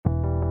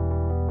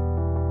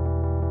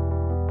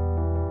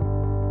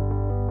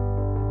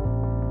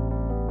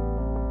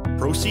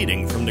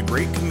Proceeding from the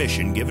Great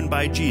Commission given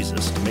by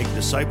Jesus to make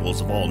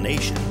disciples of all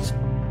nations,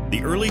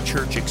 the early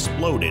church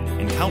exploded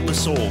and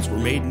countless souls were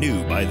made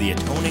new by the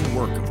atoning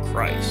work of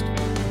Christ.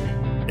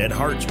 Dead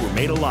hearts were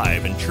made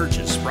alive and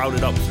churches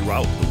sprouted up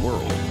throughout the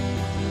world.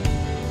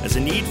 As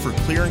a need for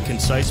clear and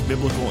concise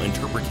biblical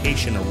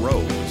interpretation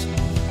arose,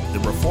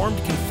 the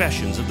Reformed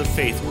confessions of the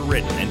faith were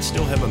written and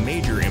still have a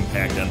major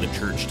impact on the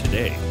church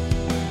today.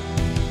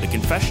 The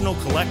Confessional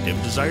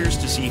Collective desires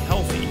to see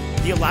healthy,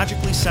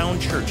 theologically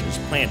sound churches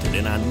planted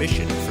and on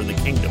mission for the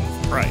kingdom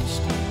of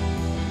Christ.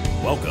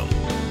 Welcome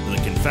to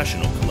the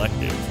Confessional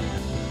Collective.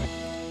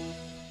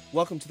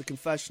 Welcome to the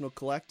Confessional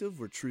Collective,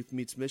 where truth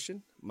meets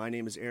mission. My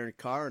name is Aaron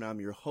Carr, and I'm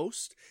your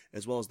host,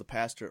 as well as the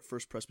pastor at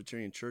First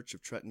Presbyterian Church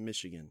of Trenton,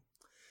 Michigan.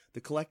 The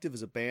Collective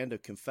is a band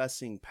of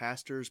confessing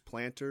pastors,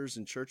 planters,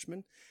 and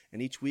churchmen,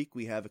 and each week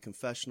we have a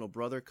confessional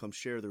brother come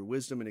share their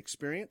wisdom and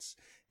experience.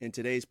 In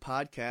today's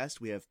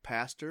podcast, we have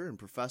pastor and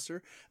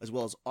professor, as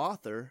well as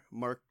author,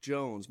 Mark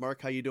Jones.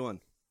 Mark, how you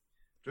doing?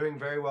 Doing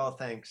very well,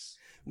 thanks.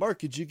 Mark,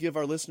 could you give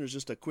our listeners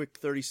just a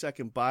quick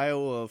 30-second bio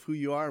of who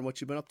you are and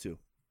what you've been up to?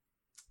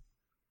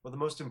 Well, the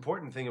most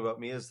important thing about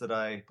me is that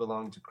I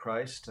belong to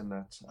Christ and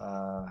that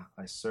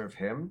I serve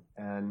Him.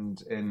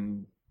 And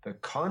in the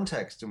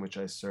context in which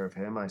I serve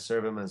Him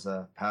as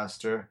a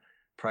pastor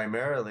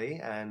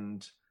primarily,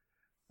 and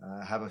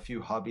have a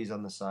few hobbies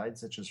on the side,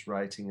 such as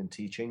writing and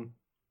teaching.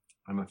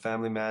 I'm a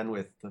family man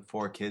with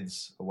 4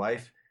 kids, a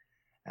wife,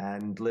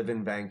 and live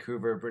in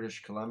Vancouver,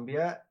 British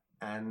Columbia.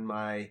 And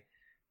my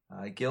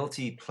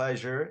guilty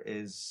pleasure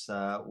is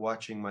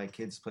watching my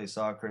kids play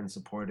soccer and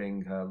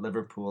supporting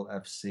Liverpool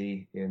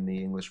FC in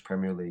the English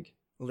Premier League.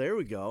 Well, there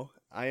we go.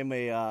 I'm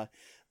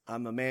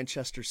a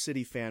Manchester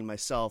City fan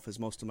myself, as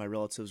most of my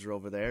relatives are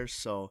over there,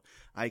 so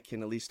I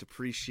can at least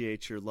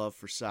appreciate your love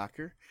for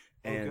soccer.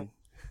 And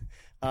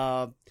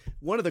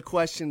one of the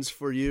questions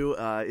for you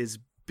is,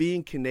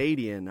 being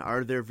Canadian,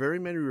 are there very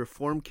many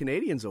Reformed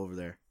Canadians over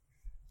there?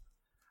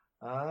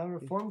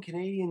 Reformed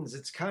Canadians,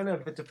 it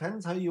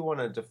depends how you want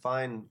to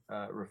define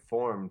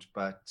Reformed,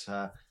 but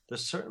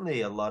there's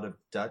certainly a lot of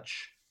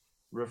Dutch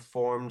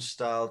Reformed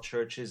style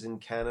churches in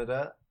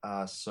Canada.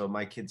 So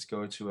my kids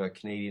go to a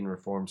Canadian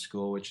Reformed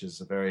school, which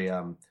is a very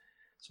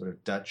sort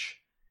of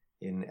Dutch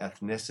in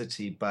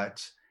ethnicity.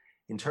 But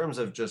in terms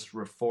of just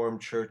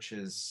Reformed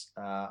churches,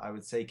 I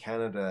would say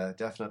Canada,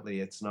 definitely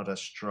it's not a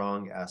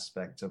strong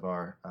aspect of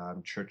our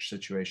church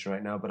situation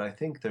right now. But I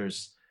think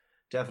there's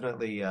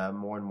definitely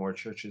more and more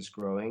churches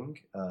growing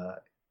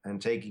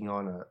and taking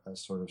on a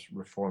sort of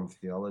Reformed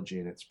theology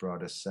in its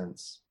broadest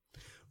sense.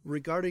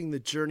 Regarding the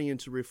journey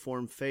into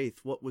Reformed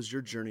faith, what was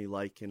your journey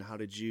like, and how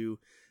did you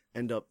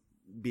end up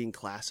being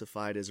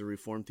classified as a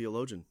Reformed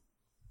theologian?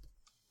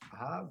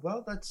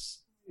 Well,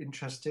 that's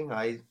interesting.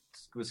 I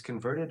was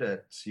converted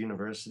at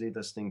university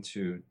listening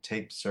to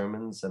taped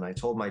sermons, and I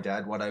told my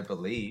dad what I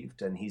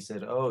believed, and he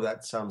said, "Oh,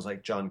 that sounds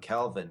like John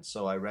Calvin."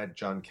 So I read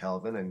John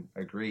Calvin and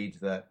agreed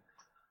that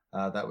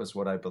that was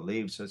what I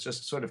believed. So it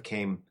just sort of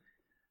came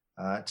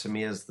to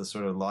me as the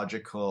sort of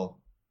logical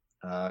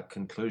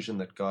conclusion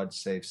that God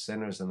saves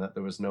sinners and that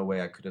there was no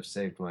way I could have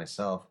saved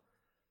myself.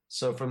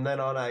 So from then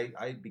on,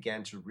 I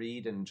began to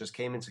read and just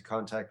came into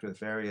contact with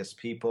various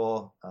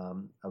people,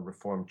 a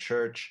Reformed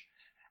church,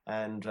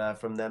 and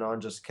from then on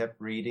just kept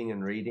reading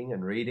and reading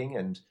and reading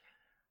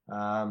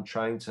and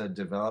trying to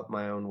develop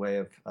my own way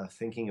of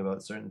thinking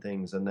about certain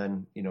things, and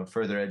then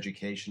further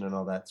education and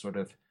all that sort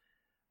of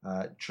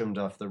trimmed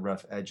off the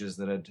rough edges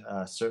that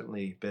had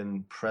certainly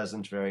been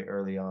present very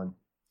early on.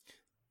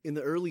 In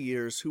the early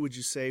years, who would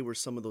you say were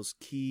some of those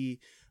key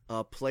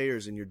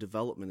players in your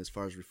development as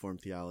far as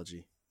Reformed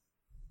theology?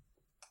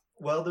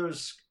 Well,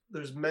 there's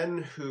men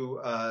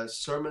who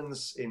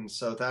sermons in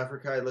South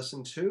Africa I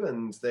listen to,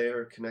 and they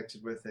are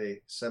connected with a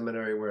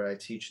seminary where I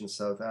teach in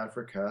South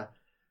Africa.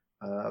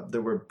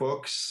 There were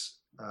books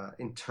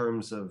in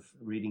terms of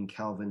reading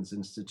Calvin's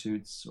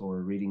Institutes or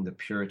reading the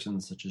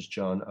Puritans, such as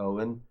John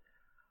Owen.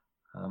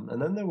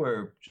 And then there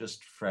were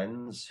just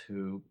friends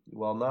who,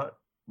 while not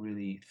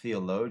really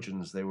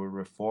theologians, they were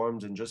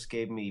Reformed and just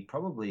gave me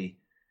probably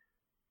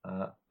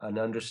an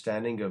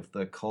understanding of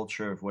the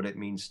culture of what it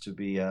means to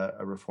be a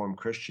Reformed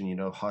Christian,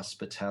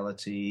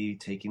 hospitality,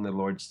 taking the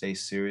Lord's Day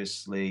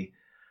seriously,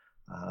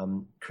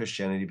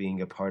 Christianity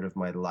being a part of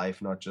my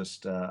life, not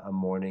just a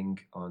morning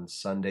on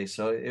Sunday.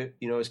 So,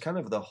 it's kind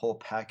of the whole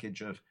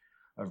package of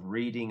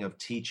reading, of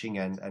teaching,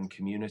 and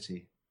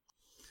community.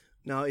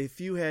 Now,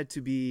 if you had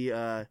to be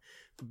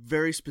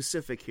very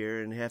specific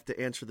here and have to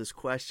answer this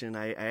question,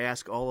 I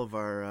ask all of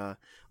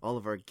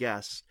our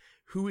guests,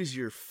 who is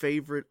your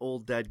favorite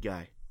old dead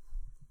guy?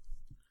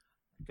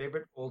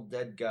 Favorite old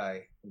dead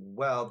guy?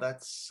 Well,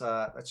 that's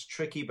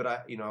tricky, but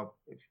I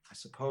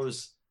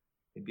suppose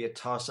it'd be a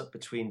toss-up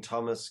between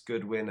Thomas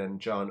Goodwin and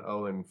John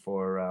Owen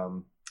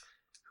for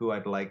who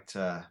I'd like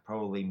to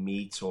probably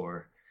meet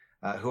or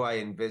who I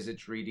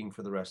envisage reading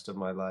for the rest of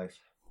my life.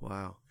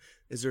 Wow.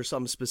 Is there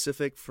something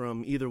specific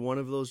from either one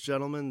of those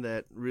gentlemen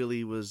that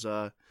really was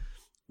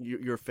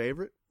your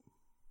favorite?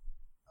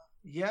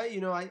 Yeah,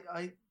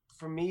 I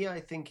for me, I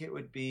think it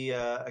would be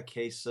a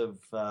case of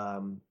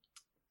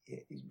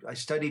I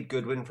studied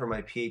Goodwin for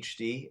my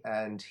PhD,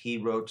 and he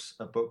wrote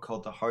a book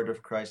called The Heart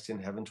of Christ in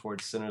Heaven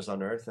Towards Sinners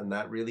on Earth, and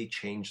that really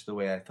changed the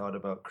way I thought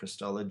about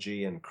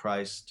Christology and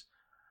Christ.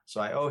 So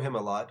I owe him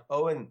a lot.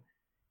 Owen,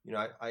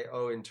 I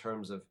owe in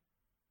terms of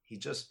he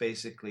just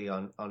basically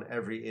on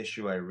every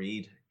issue I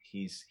read,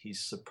 he's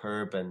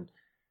superb, and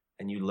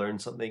you learn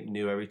something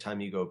new every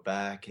time you go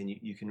back, and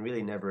you can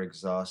really never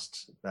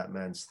exhaust that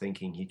man's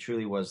thinking. He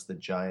truly was the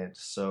giant.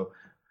 So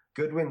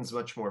Goodwin's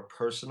much more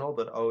personal,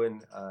 but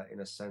Owen, in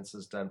a sense,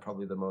 has done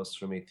probably the most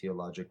for me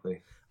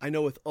theologically. I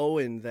know with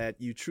Owen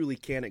that you truly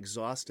can't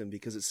exhaust him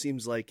because it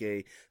seems like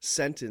a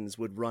sentence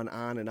would run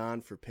on and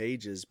on for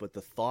pages, but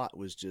the thought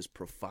was just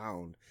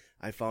profound.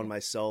 I found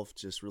myself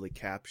just really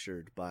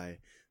captured by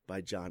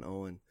John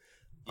Owen.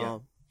 Yeah.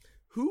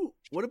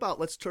 What about,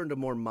 let's turn to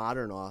more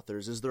modern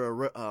authors. Is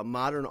there a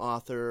modern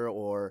author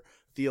or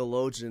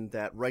theologian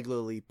that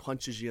regularly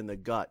punches you in the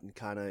gut and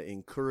kind of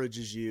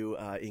encourages you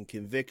in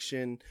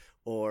conviction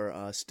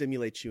or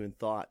stimulates you in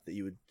thought that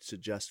you would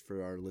suggest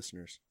for our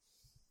listeners?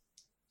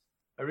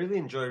 I really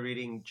enjoy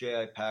reading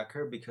J.I.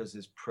 Packer because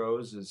his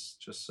prose is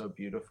just so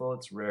beautiful.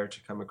 It's rare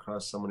to come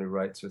across someone who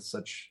writes with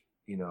such,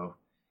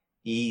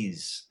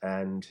 ease,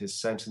 and his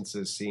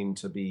sentences seem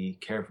to be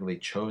carefully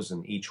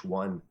chosen, each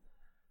one.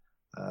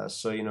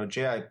 So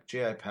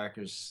J.I.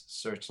 Packer's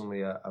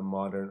certainly a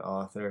modern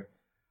author.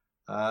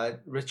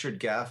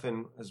 Richard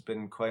Gaffin has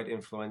been quite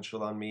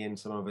influential on me in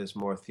some of his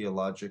more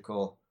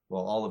theological,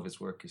 well, all of his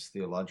work is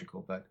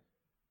theological, but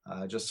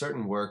just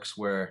certain works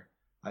where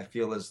I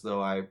feel as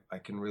though I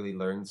can really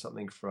learn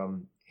something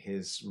from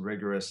his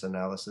rigorous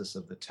analysis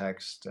of the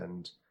text.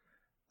 And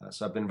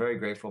so I've been very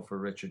grateful for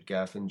Richard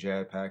Gaffin,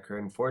 J.I. Packer,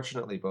 and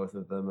fortunately both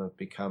of them have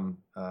become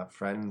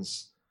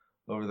friends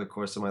over the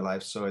course of my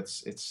life. So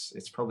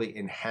it's probably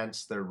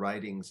enhanced their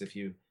writings if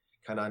you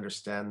kind of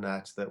understand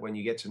that when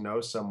you get to know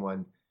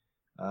someone,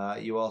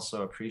 you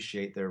also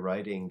appreciate their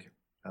writing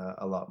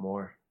a lot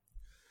more.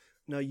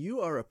 Now, you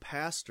are a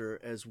pastor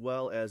as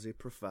well as a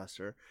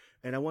professor,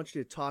 and I want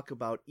you to talk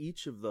about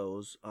each of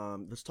those.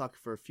 Let's talk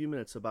for a few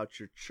minutes about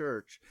your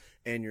church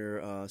and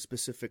your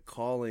specific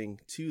calling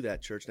to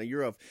that church. Now,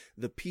 you're of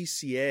the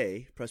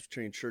PCA,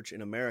 Presbyterian Church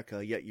in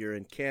America, yet you're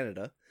in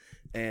Canada.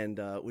 And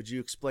would you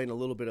explain a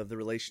little bit of the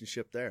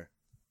relationship there?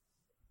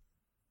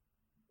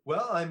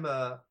 Well, I'm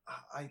a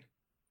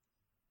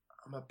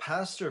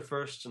pastor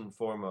first and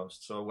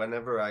foremost. So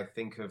whenever I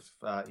think of,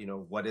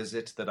 what is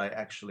it that I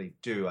actually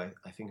do, I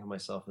think of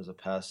myself as a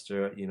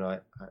pastor.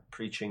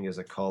 Preaching is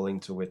a calling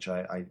to which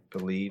I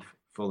believe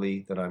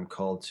fully that I'm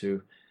called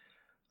to.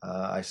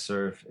 I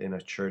serve in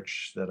a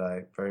church that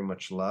I very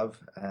much love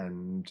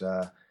and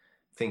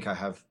think I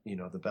have,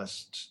 the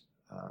best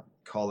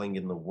calling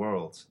in the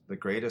world, the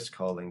greatest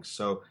calling.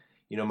 So,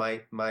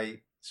 my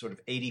sort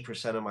of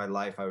 80% of my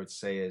life, I would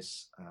say,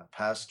 is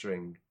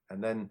pastoring.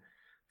 And then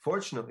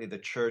fortunately, the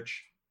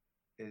church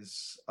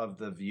is of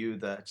the view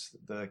that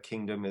the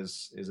kingdom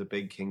is a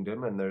big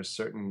kingdom, and there's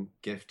certain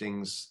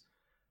giftings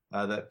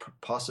that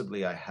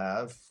possibly I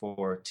have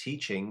for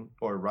teaching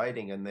or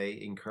writing, and they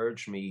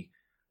encourage me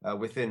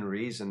within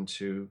reason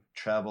to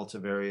travel to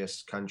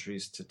various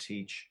countries to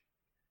teach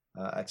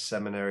at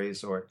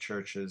seminaries or at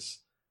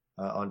churches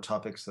on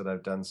topics that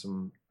I've done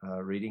some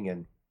reading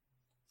in.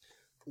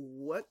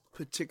 What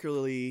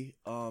particularly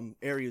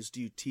areas do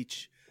you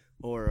teach?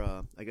 Or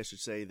I guess you'd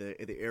say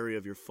the area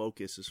of your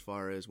focus as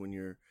far as when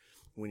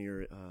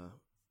you're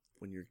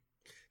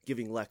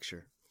giving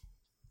lecture.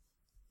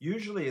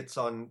 Usually, it's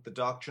on the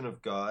doctrine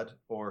of God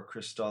or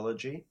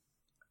Christology.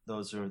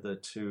 Those are the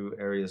two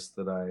areas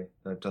that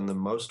I've done the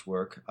most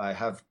work. I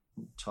have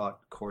taught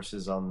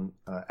courses on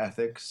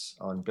ethics,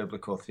 on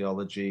biblical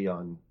theology,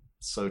 on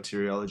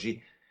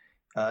soteriology.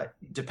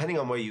 Depending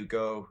on where you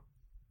go,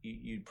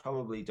 you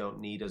probably don't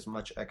need as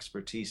much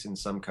expertise in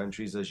some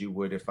countries as you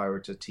would if I were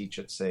to teach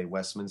at, say,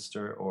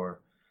 Westminster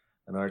or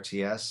an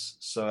RTS.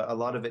 So a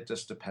lot of it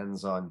just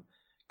depends on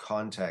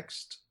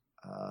context.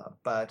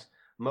 But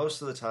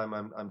most of the time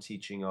I'm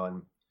teaching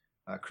on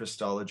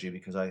Christology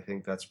because I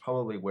think that's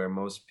probably where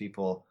most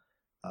people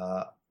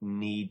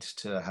need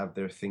to have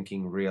their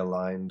thinking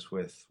realigned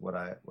with what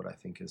I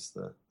think is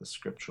the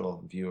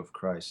scriptural view of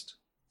Christ.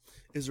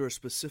 Is there a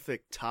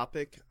specific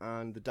topic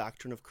on the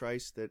doctrine of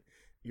Christ that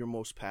you're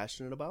most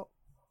passionate about?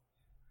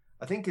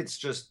 I think it's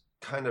just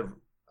kind of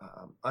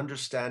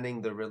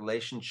understanding the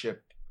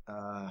relationship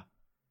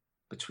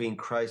between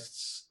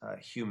Christ's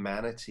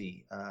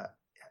humanity,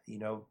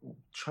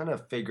 trying to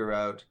figure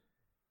out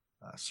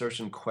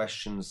certain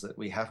questions that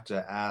we have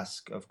to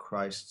ask of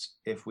Christ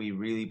if we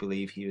really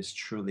believe he is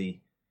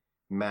truly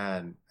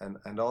man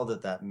and all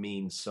that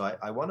means. So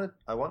I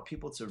want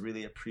people to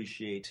really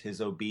appreciate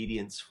his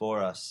obedience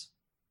for us.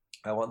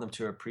 I want them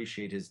to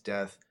appreciate his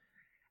death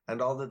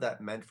and all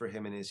that meant for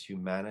him in his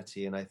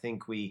humanity. And I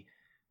think we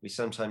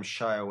sometimes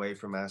shy away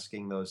from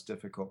asking those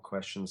difficult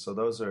questions. So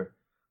those are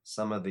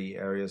some of the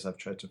areas I've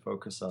tried to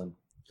focus on.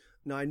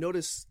 Now, I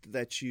noticed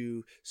that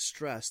you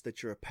stress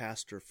that you're a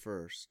pastor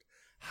first.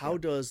 How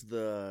does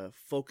the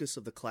focus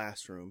of the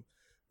classroom,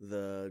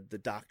 the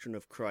doctrine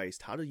of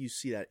Christ, how do you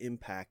see that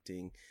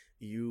impacting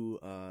you,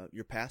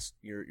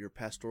 your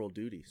pastoral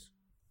duties?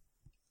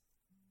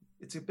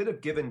 It's a bit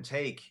of give and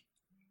take.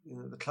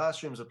 The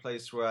classroom's a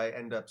place where I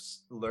end up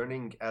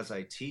learning as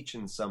I teach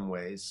in some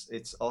ways.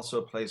 It's also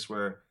a place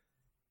where,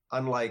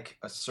 unlike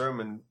a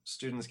sermon,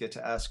 students get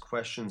to ask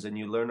questions, and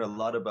you learn a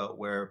lot about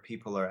where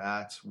people are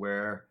at,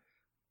 where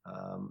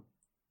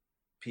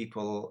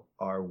people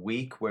are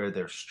weak, where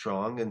they're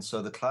strong. And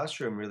so the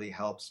classroom really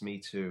helps me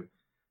to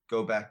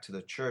go back to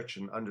the church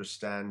and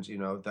understand,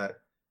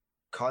 that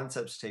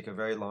concepts take a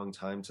very long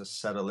time to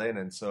settle in.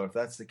 And so if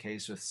that's the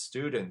case with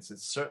students,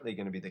 it's certainly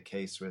going to be the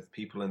case with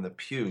people in the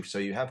pew. So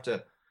you have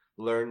to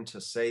learn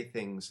to say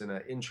things in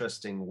an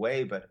interesting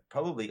way, but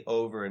probably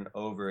over and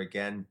over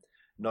again,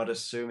 not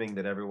assuming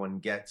that everyone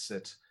gets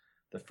it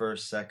the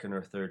first, second,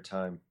 or third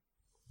time.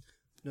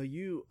 Now,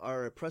 you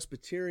are a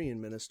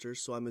Presbyterian minister,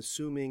 so I'm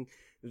assuming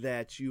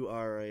that you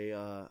are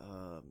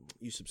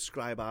you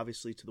subscribe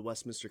obviously to the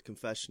Westminster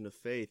Confession of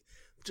Faith.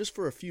 Just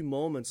for a few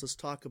moments, let's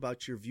talk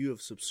about your view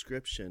of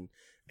subscription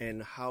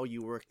and how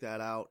you work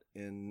that out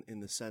in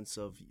the sense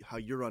of how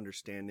you're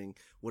understanding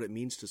what it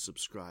means to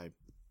subscribe.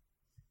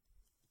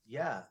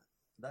 Yeah,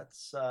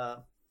 that's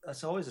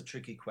always a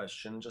tricky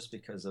question, just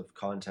because of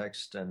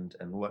context and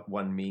what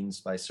one means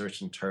by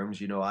certain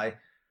terms.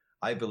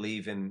 I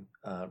believe in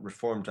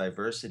Reformed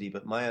diversity,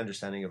 but my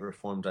understanding of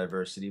Reformed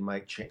diversity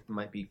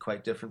might be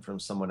quite different from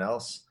someone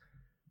else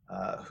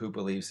who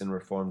believes in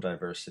Reformed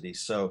diversity.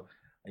 So,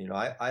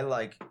 I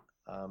like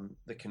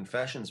the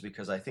confessions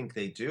because I think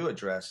they do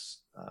address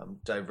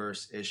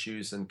diverse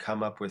issues and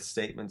come up with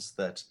statements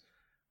that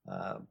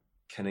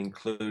can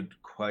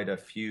include quite a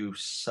few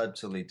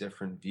subtly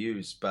different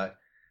views. But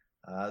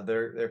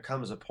there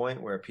comes a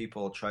point where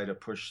people try to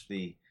push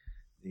the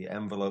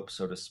envelope,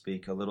 so to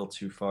speak, a little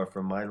too far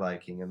for my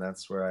liking. And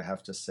that's where I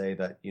have to say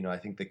that, I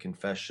think the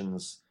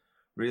confessions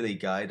really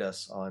guide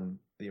us on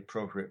the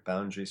appropriate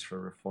boundaries for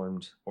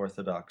Reformed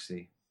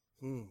orthodoxy.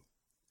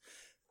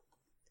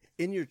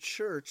 In your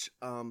church,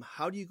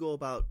 how do you go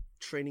about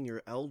training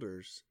your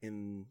elders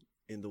in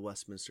the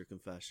Westminster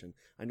Confession?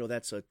 I know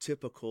that's a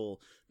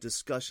typical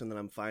discussion that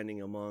I'm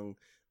finding among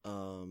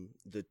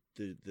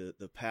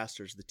the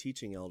pastors, the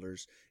teaching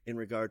elders, in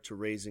regard to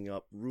raising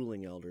up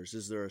ruling elders.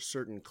 Is there a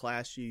certain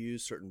class you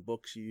use, certain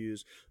books you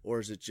use, or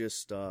is it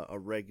just a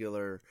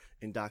regular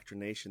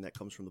indoctrination that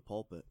comes from the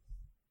pulpit?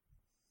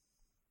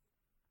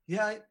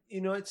 Yeah,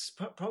 it's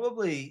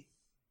probably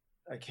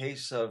a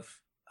case of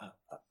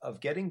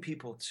getting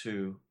people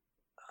to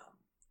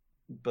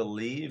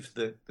believe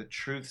the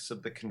truths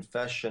of the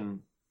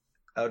confession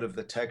out of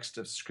the text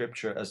of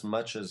Scripture as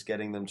much as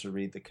getting them to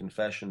read the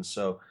confession.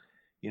 So,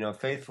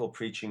 faithful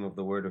preaching of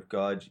the Word of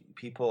God,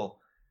 people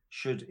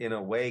should, in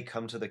a way,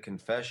 come to the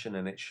confession,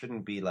 and it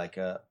shouldn't be like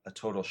a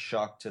total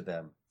shock to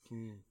them.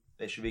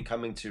 They should be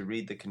coming to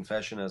read the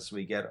confession as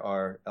we get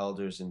our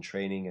elders in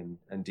training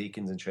and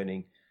deacons in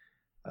training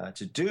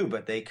to do,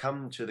 but they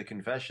come to the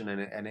confession,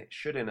 and it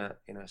should, in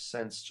a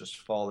sense, just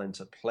fall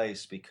into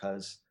place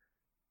because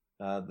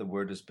the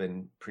Word has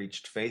been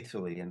preached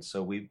faithfully. And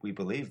so we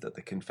believe that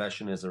the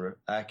confession is an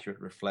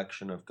accurate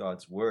reflection of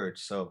God's Word.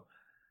 So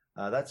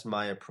that's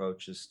my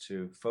approach, is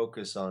to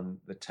focus on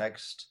the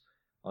text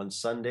on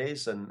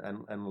Sundays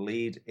and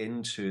lead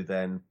into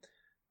then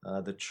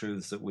the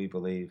truths that we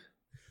believe.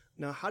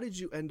 Now, how did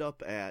you end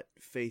up at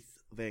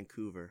Faith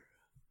Vancouver?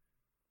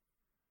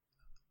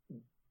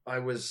 I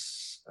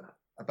was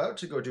about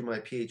to go do my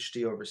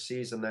PhD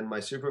overseas, and then my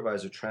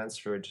supervisor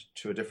transferred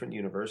to a different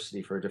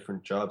university for a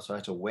different job, so I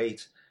had to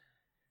wait.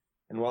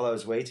 And while I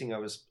was waiting, I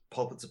was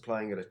pulpit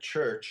supplying at a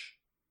church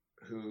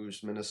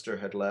whose minister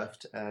had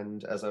left,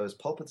 and as I was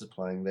pulpit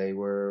supplying, they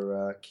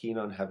were keen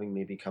on having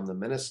me become the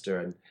minister,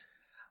 and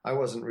I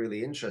wasn't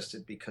really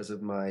interested because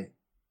of my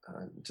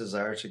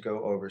desire to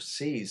go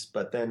overseas.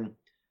 But then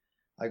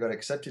I got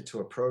accepted to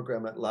a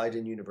program at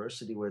Leiden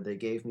University where they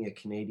gave me a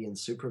Canadian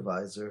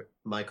supervisor,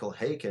 Michael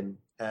Haken,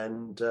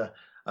 and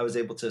I was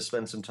able to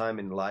spend some time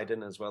in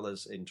Leiden as well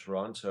as in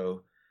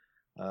Toronto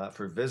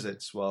for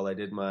visits while I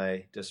did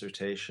my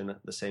dissertation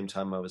at the same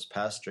time I was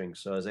pastoring.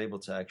 So I was able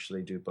to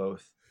actually do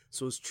both.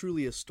 So it's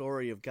truly a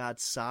story of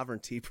God's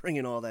sovereignty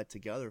bringing all that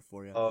together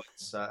for you. Oh,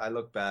 I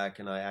look back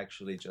and I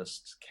actually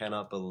just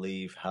cannot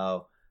believe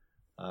how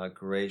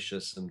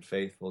gracious and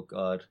faithful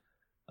God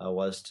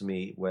was to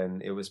me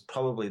when it was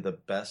probably the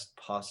best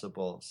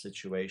possible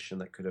situation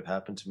that could have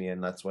happened to me,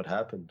 and that's what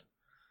happened.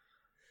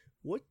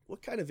 What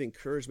kind of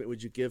encouragement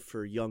would you give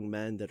for young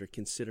men that are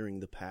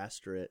considering the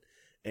pastorate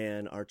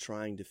and are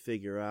trying to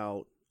figure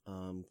out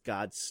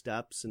God's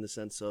steps in the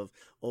sense of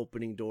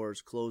opening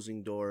doors,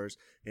 closing doors,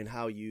 and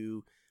how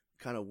you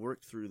kind of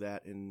work through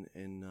that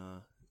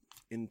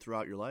in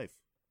throughout your life?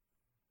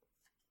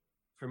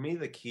 For me,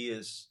 the key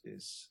is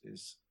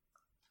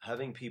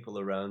having people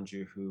around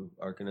you who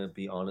are going to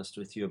be honest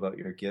with you about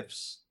your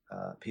gifts,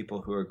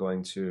 people who are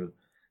going to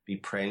be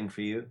praying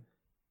for you,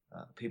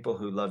 people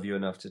who love you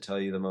enough to tell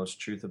you the most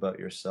truth about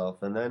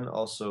yourself. And then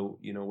also,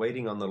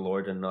 waiting on the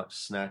Lord and not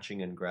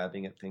snatching and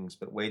grabbing at things,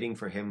 but waiting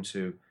for him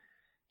to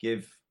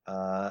give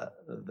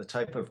the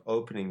type of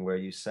opening where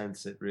you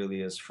sense it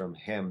really is from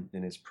him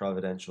in his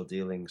providential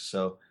dealings.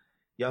 So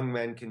young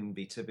men can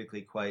be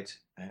typically quite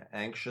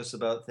anxious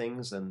about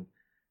things, and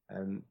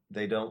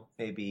they don't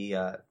maybe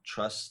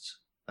trust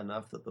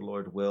enough that the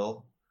Lord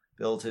will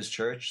build his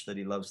church, that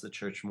he loves the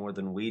church more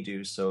than we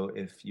do. So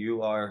if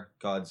you are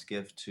God's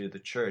gift to the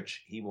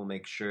church, he will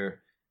make sure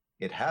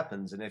it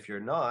happens. And if you're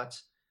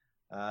not,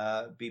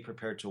 be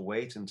prepared to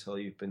wait until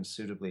you've been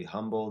suitably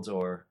humbled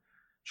or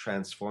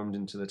transformed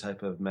into the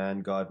type of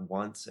man God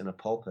wants in a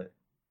pulpit.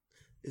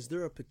 Is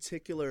there a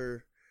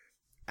particular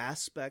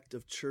aspect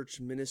of church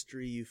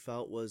ministry you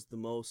felt was the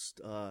most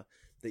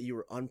that you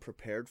were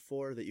unprepared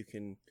for, that you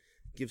can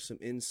give some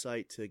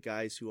insight to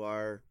guys who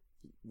are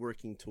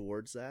working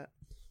towards that?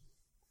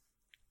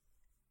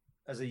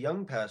 As a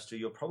young pastor,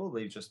 you'll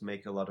probably just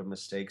make a lot of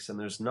mistakes, and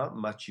there's not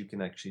much you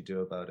can actually do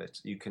about it.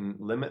 You can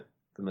limit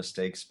the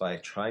mistakes by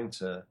trying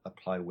to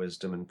apply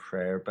wisdom and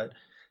prayer, but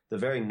the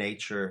very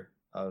nature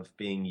of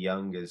being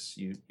young is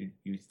you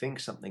think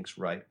something's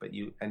right, but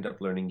you end up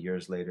learning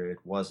years later it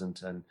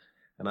wasn't. And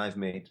I've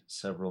made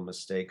several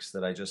mistakes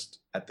that I just,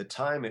 at the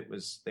time,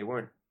 they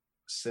weren't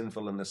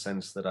sinful in the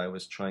sense that I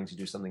was trying to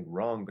do something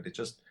wrong, but it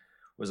just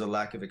was a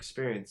lack of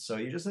experience. So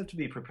you just have to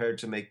be prepared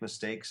to make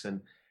mistakes,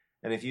 and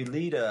if you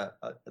lead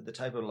the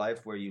type of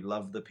life where you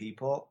love the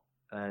people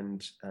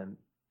and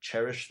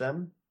cherish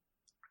them,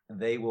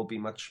 they will be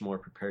much more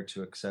prepared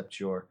to accept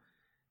your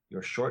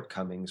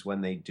shortcomings when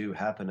they do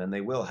happen, and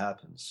they will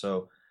happen.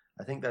 So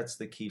I think that's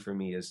the key for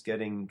me, is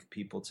getting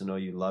people to know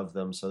you love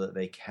them so that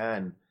they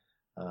can,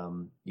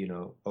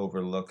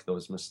 overlook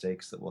those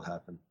mistakes that will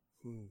happen.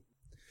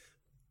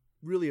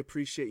 Really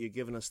appreciate you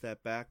giving us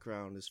that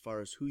background as far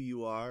as who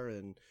you are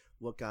and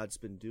what God's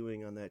been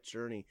doing on that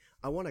journey.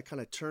 I want to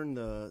kind of turn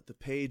the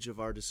page of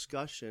our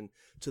discussion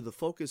to the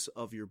focus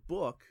of your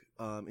book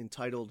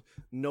entitled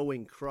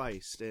Knowing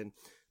Christ. And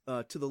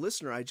to the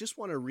listener, I just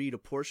want to read a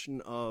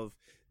portion of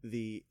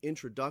the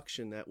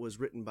introduction that was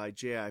written by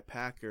J.I.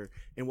 Packer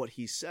and what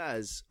he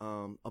says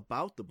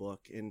about the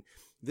book. And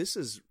this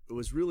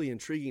was really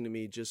intriguing to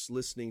me just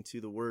listening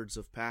to the words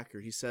of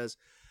Packer. He says,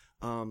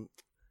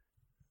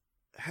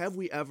 have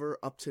we ever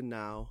up to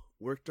now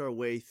worked our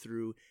way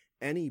through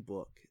any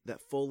book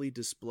that fully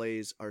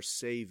displays our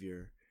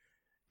Savior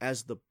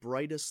as the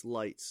brightest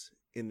lights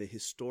in the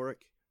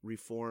historic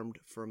Reformed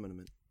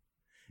firmament,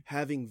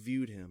 having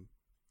viewed him?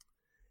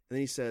 And then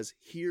he says,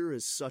 here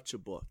is such a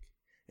book.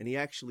 And he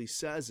actually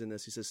says in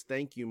this, he says,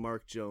 thank you,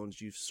 Mark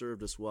Jones, you've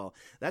served us well.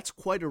 That's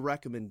quite a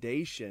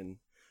recommendation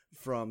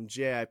from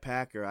J.I.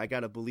 Packer. I got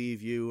to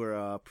believe you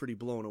were pretty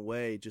blown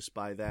away just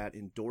by that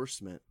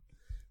endorsement.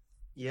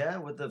 Yeah,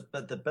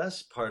 but the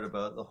best part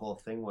about the whole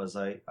thing was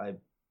I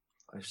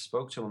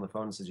spoke to him on the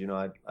phone and said,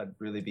 I'd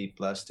really be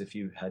blessed if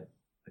you had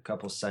a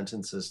couple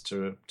sentences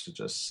to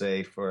just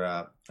say for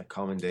a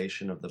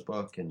commendation of the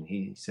book. And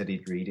he said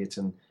he'd read it.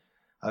 And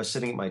I was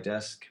sitting at my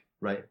desk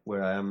right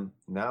where I am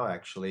now,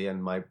 actually,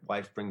 and my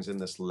wife brings in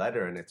this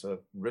letter, and it's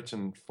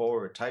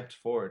typed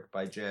forward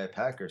by J.I.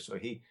 Packer. So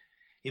he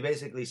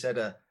basically said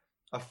a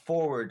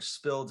forward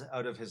spilled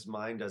out of his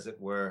mind, as it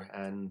were,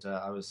 and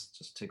I was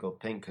just tickled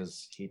pink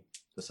because he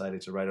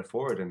decided to write a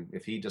forward, and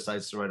if he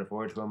decides to write a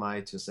forward, who am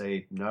I to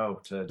say no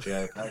to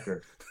J.I.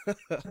 Packer?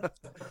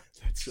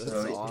 That's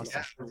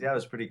awesome. Yeah, it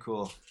was pretty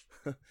cool.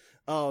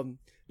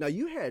 Now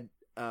you had,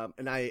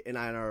 and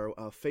on our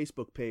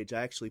Facebook page,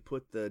 I actually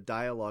put the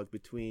dialogue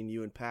between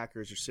you and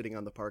Packer as you're sitting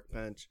on the park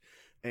bench.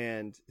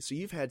 And so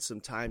you've had some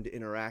time to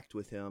interact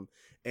with him,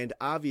 and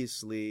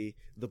obviously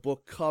the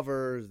book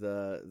cover,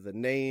 the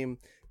name,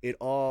 it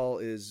all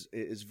is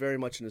very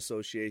much an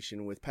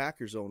association with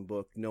Packer's own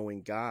book,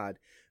 Knowing God.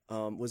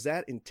 Was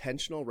that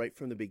intentional right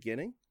from the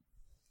beginning?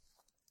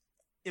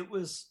 It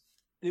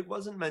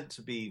wasn't meant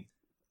to be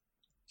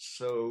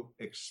so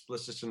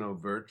explicit and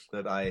overt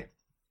that I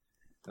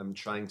am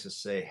trying to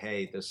say,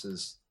 hey, this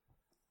is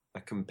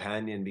a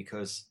companion,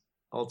 because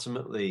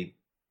ultimately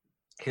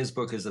his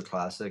book is a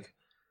classic.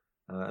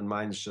 And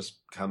mine's just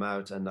come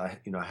out, and I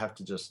have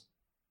to just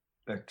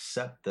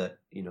accept that,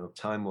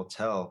 time will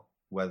tell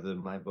whether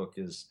my book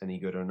is any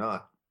good or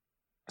not.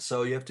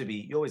 So you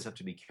always have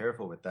to be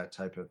careful with that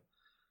type of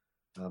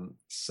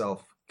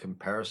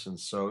self-comparison.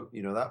 So,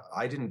 that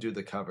I didn't do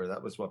the cover.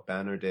 That was what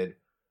Banner did.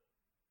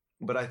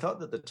 But I thought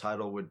that the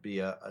title would be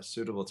a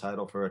suitable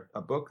title for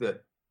a book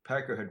that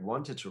Packer had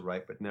wanted to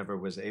write but never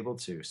was able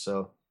to.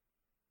 So,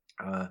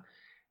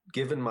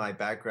 given my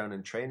background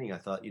and training, I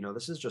thought,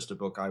 this is just a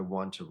book I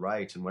want to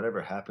write, and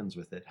whatever happens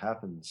with it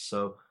happens.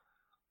 So,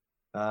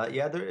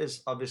 there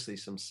is obviously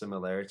some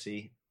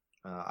similarity.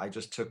 I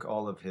just took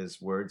all of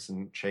his words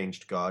and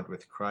changed God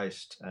with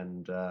Christ,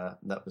 and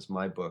that was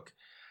my book.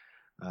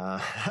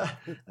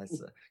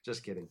 That's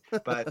just kidding.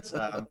 But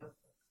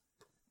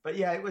But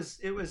yeah, it was,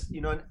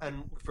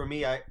 and for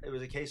me, it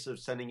was a case of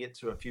sending it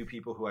to a few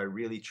people who I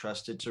really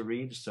trusted to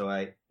read.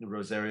 So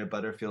Rosaria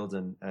Butterfield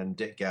and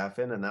Dick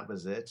Gaffin, and that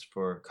was it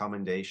for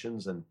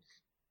commendations. And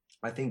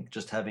I think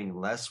just having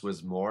less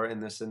was more in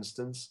this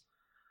instance.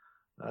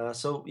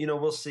 So,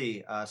 we'll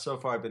see. So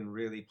far, I've been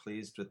really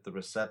pleased with the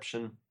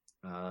reception,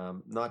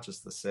 not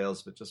just the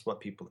sales, but just what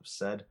people have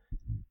said,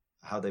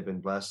 how they've been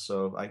blessed.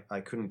 So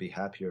I couldn't be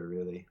happier,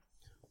 really.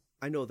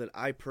 I know that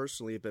I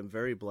personally have been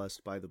very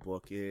blessed by the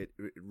book. It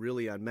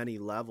really, on many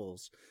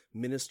levels,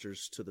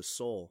 ministers to the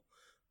soul.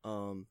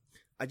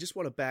 I just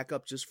want to back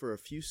up just for a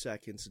few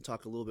seconds and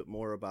talk a little bit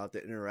more about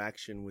the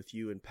interaction with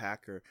you and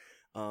Packer.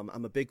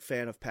 I'm a big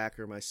fan of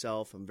Packer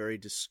myself. I'm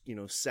very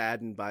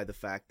saddened by the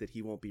fact that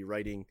he won't be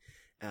writing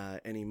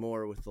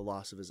anymore with the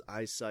loss of his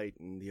eyesight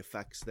and the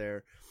effects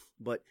there.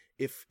 But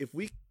if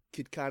we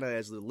could kind of,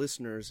 as the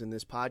listeners in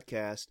this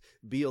podcast,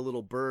 be a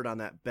little bird on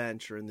that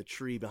bench or in the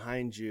tree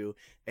behind you,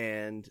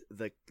 and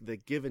the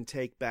give and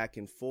take back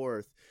and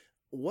forth,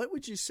 what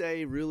would you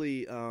say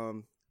really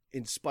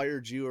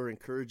inspired you or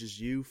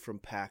encourages you from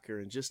Packer,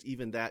 and just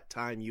even that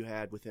time you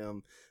had with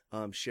him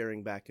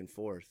sharing back and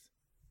forth?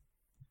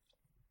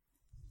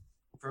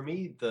 For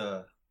me,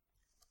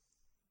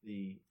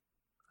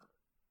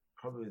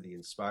 probably the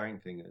inspiring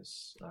thing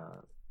is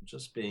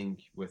just being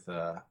with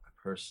a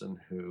person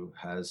who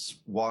has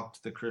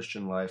walked the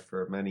Christian life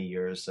for many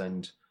years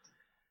and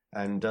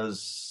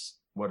does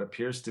what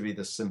appears to be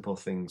the simple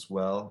things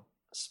well,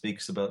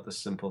 speaks about the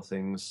simple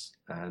things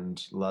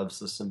and loves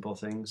the simple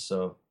things.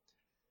 So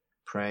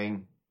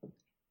praying,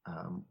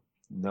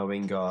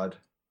 knowing God,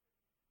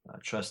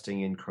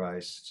 trusting in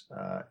Christ,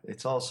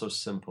 it's all so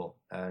simple.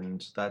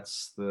 And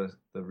that's the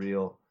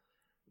real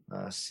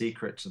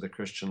secret to the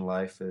Christian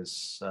life,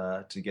 is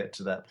to get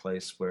to that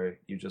place where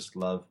you just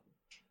love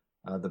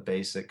the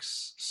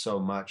basics so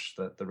much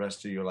that the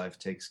rest of your life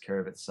takes care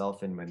of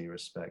itself in many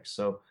respects.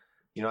 So,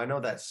 I know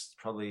that's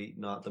probably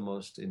not the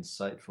most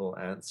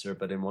insightful answer,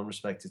 but in one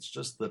respect, it's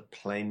just the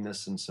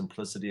plainness and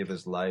simplicity of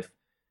his life,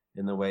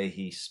 in the way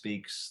he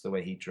speaks, the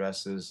way he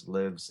dresses,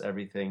 lives,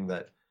 everything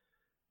that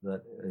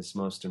is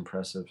most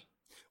impressive.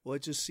 Well,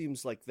 it just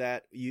seems like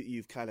that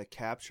you've kind of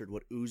captured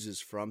what oozes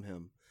from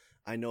him.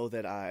 I know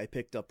that I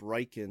picked up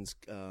Ryken's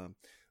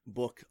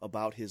book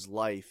about his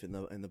life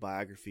and the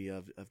biography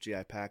of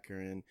J.I. Packer,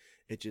 and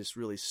it just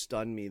really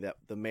stunned me that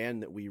the man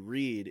that we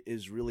read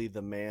is really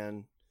the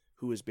man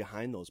who is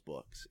behind those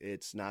books.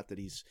 It's not that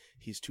he's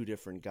two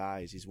different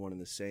guys; he's one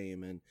and the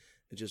same, and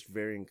just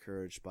very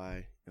encouraged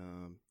by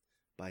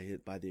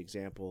the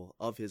example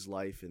of his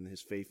life and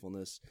his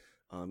faithfulness,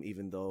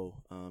 even though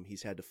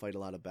he's had to fight a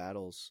lot of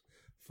battles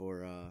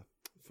for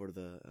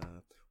the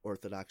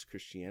Orthodox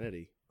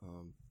Christianity.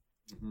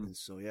 And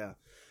so, yeah.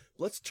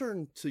 Let's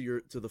turn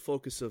to the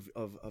focus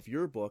of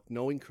your book,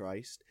 Knowing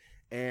Christ.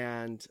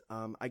 And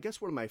I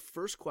guess one of my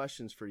first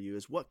questions for you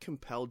is, what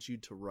compelled you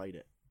to write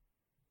it?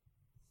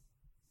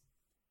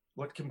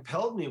 What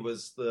compelled me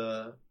was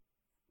the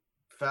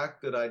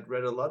fact that I'd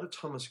read a lot of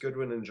Thomas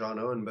Goodwin and John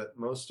Owen, but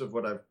most of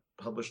what I've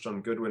published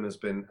on Goodwin has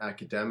been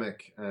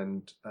academic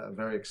and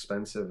very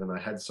expensive. And I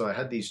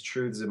had these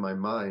truths in my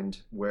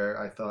mind where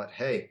I thought,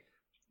 hey,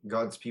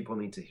 God's people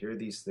need to hear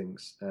these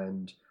things.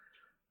 And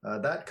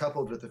that,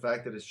 coupled with the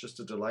fact that it's just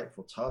a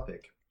delightful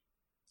topic,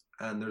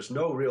 and there's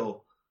no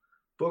real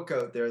book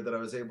out there that I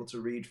was able to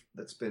read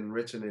that's been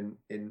written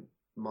in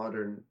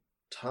modern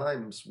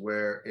times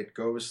where it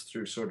goes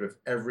through sort of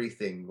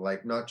everything,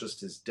 like not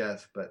just his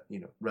death, but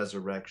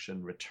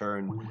resurrection,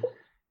 return,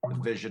 the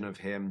vision of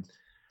him.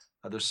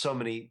 There's so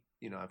many,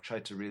 I've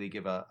tried to really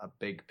give a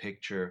big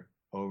picture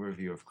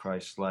overview of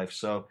Christ's life.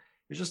 So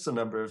there's just a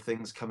number of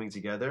things coming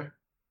together,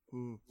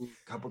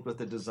 coupled with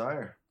a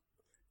desire.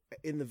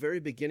 In the very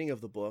beginning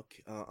of the book,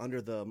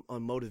 under the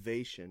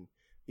motivation,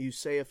 you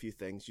say a few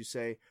things. You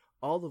say,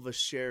 all of us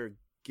share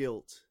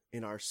guilt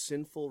in our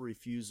sinful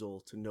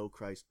refusal to know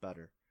Christ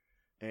better.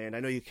 And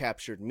I know you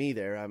captured me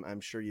there.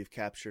 I'm sure you've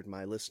captured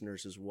my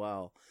listeners as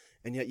well.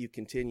 And yet you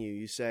continue.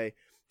 You say,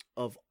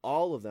 of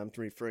all of them,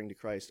 referring to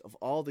Christ, of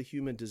all the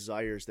human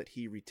desires that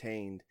he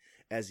retained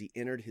as he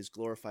entered his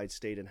glorified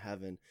state in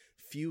heaven,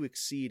 few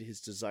exceed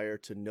his desire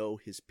to know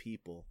his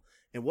people.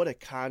 And what a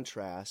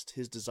contrast,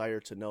 his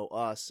desire to know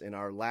us and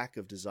our lack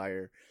of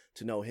desire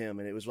to know him.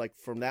 And it was like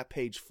from that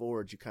page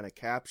forward, you kind of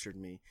captured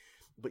me.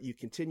 But you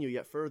continue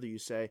yet further. You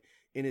say,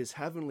 in his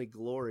heavenly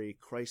glory,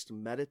 Christ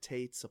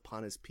meditates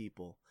upon his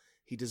people.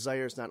 He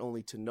desires not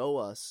only to know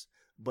us,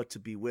 but to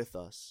be with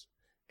us.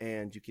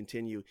 And you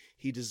continue,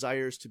 he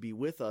desires to be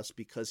with us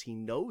because he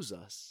knows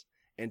us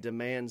and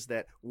demands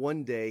that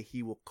one day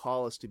he will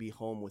call us to be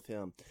home with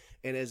him.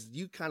 And as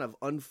you kind of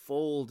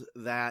unfold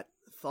that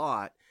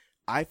thought,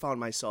 I found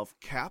myself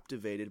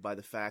captivated by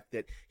the fact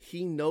that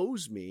he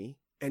knows me,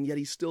 and yet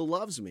he still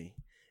loves me.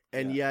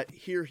 And yet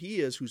here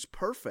he is, who's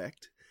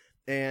perfect,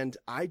 and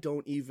I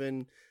don't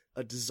even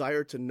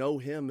desire to know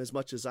him as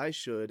much as I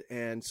should.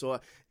 And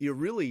so you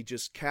really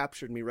just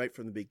captured me right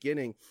from the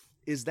beginning.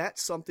 Is that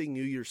something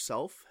you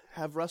yourself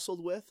have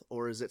wrestled with,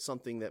 or is it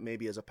something that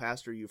maybe as a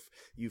pastor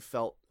you've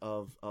felt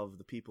of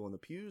the people in the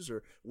pews,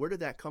 or where did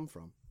that come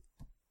from?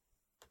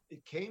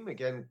 It came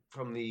again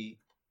from the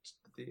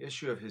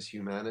issue of his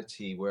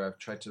humanity, where I've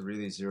tried to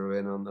really zero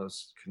in on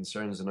those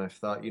concerns, and I've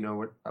thought,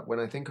 when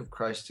I think of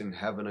Christ in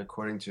heaven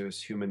according to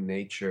his human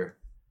nature,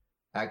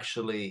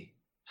 actually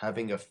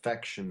having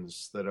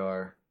affections that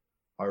are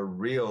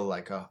real,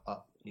 like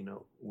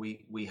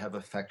we have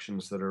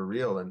affections that are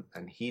real,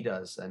 and he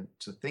does, and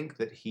to think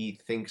that he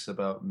thinks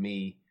about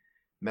me,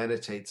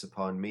 meditates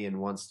upon me, and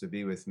wants to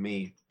be with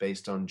me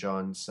based on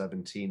John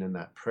 17 and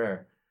that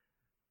prayer,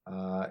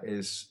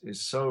 is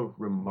so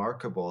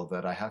remarkable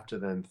that I have to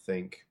then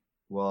think,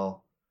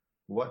 well,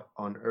 what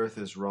on earth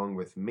is wrong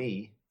with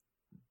me?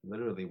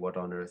 Literally, what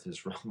on earth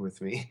is wrong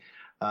with me?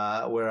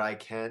 Where I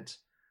can't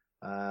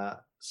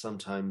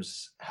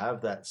sometimes have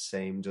that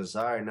same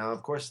desire. Now,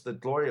 of course, the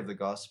glory of the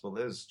gospel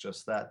is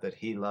just that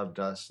he loved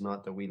us,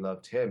 not that we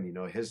loved him.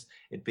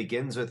 It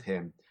begins with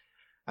him.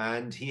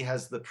 And he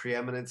has the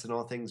preeminence in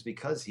all things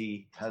because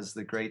he has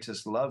the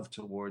greatest love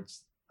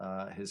towards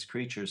his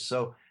creatures.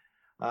 So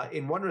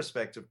in one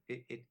respect,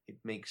 it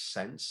makes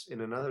sense.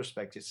 In another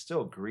respect, it's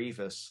still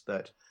grievous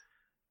that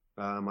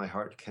my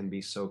heart can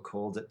be so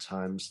cold at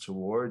times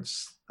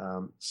towards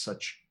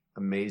such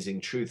amazing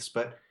truths.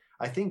 But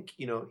I think,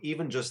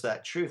 even just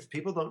that truth,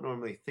 people don't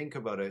normally think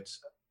about it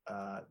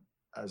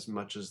as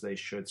much as they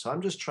should. So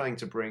I'm just trying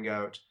to bring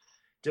out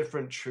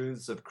different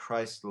truths of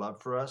Christ's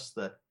love for us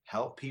that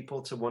help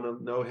people to want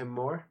to know him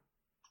more.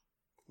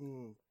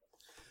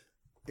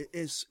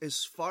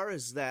 As far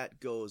as that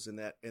goes, in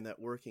that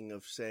working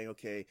of saying,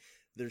 okay,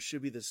 there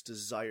should be this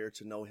desire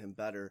to know him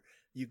better,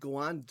 you go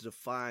on to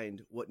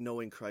define what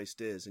knowing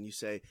Christ is, and you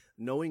say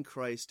knowing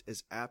Christ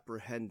is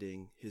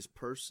apprehending his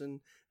person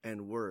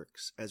and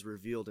works as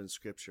revealed in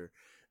Scripture.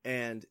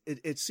 And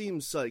it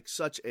seems like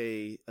such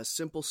a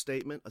simple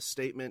statement, a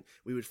statement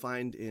we would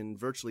find in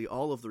virtually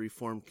all of the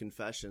Reformed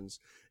confessions,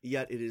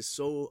 yet it is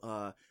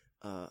so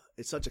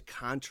it's such a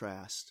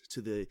contrast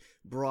to the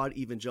broad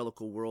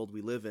evangelical world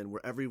we live in,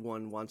 where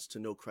everyone wants to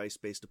know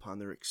Christ based upon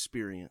their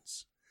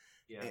experience.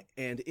 Yeah.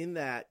 And in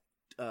that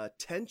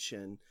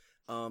tension,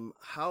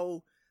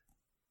 how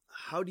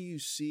do you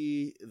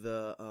see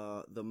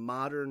the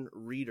modern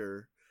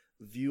reader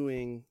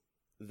viewing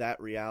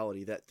that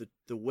reality, that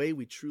the way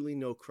we truly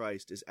know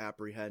Christ is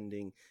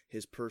apprehending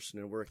his person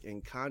and work,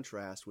 in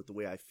contrast with the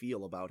way I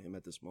feel about him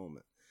at this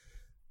moment?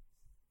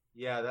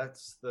 Yeah,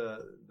 that's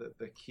the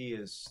key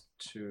is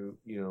to,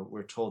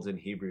 we're told in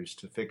Hebrews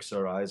to fix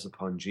our eyes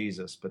upon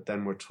Jesus, but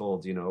then we're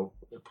told,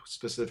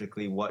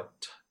 specifically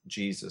what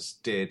Jesus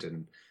did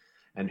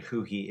and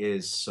who he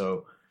is.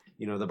 So,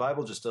 the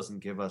Bible just doesn't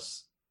give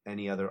us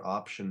any other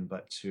option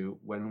but to,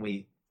 when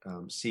we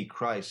see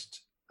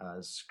Christ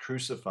as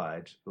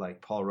crucified,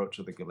 like Paul wrote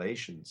to the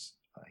Galatians,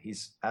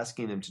 he's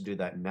asking them to do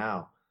that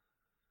now.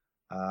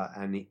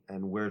 And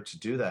we're to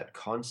do that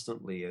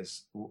constantly.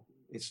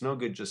 It's no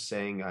good just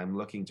saying I'm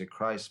looking to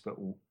Christ, but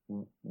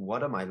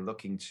what am I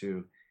looking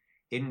to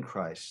in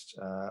Christ?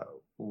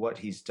 What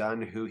he's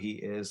done, who he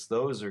is,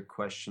 those are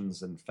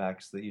questions and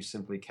facts that you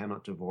simply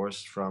cannot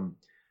divorce from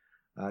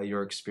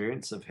your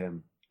experience of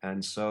him.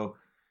 And so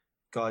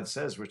God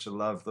says we're to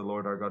love the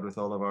Lord our God with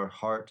all of our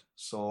heart,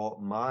 soul,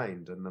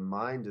 mind. And the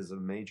mind is a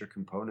major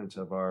component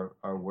of our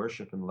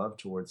worship and love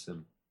towards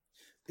him.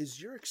 Is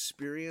your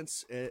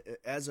experience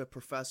as a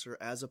professor,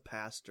 as a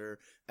pastor,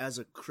 as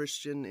a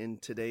Christian in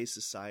today's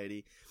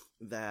society,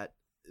 that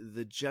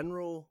the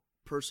general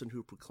person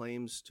who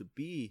proclaims to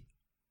be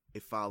a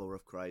follower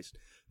of Christ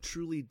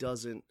truly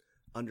doesn't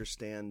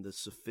understand the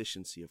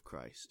sufficiency of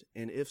Christ?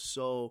 And if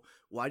so,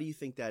 why do you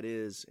think that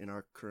is in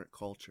our current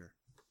culture?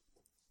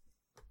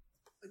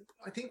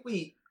 I think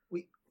we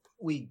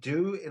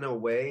do, in a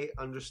way,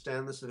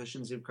 understand the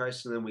sufficiency of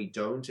Christ, and then we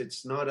don't.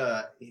 It's not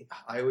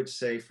I would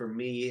say for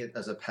me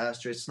as a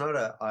pastor, it's not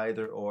a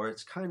either or.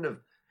 It's kind of,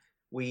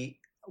 we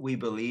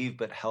believe,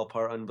 but help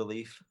our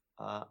unbelief.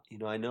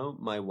 I know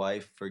my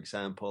wife, for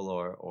example,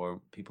 or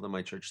people in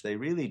my church, they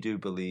really do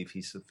believe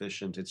he's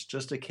sufficient. It's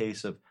just a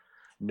case of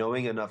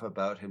knowing enough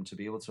about him to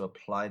be able to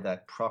apply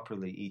that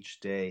properly each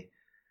day.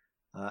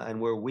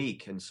 And we're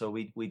weak, and so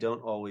we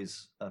don't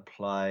always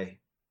apply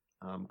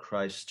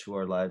Christ to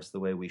our lives the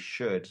way we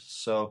should.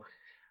 So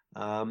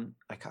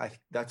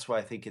that's why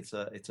I think it's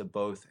a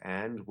both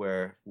and,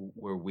 where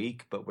we're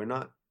weak, but we're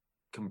not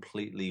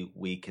completely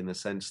weak, in the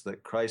sense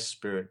that Christ's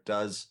Spirit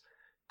does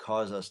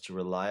cause us to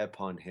rely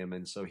upon him,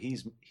 and so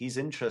he's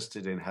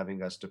interested in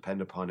having us depend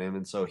upon him,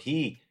 and so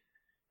he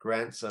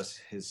grants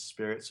us his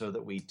Spirit so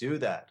that we do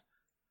that.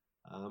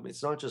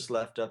 It's not just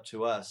left up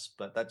to us,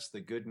 but that's the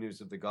good news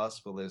of the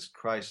gospel, is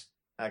Christ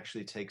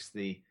actually takes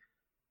the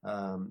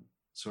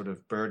sort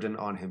of burden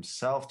on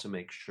himself to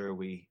make sure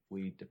we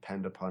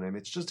depend upon him.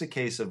 It's just a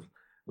case of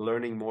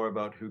learning more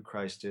about who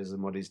Christ is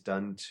and what he's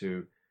done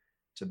to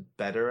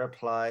better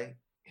apply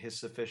his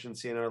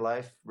sufficiency in our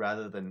life,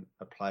 rather than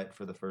apply it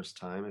for the first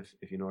time,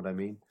 if you know what I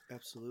mean.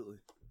 Absolutely.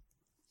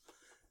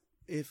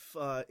 If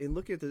in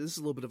looking at this is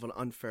a little bit of an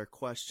unfair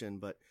question,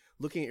 but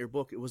looking at your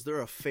book, was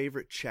there a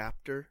favorite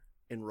chapter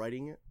in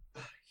writing it?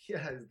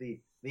 Yeah,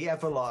 the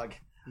epilogue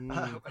when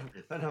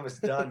I was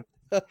done.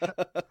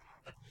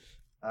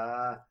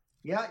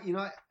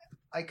 Yeah,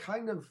 I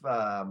kind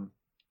of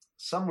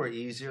some were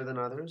easier than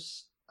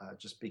others,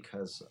 just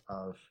because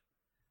of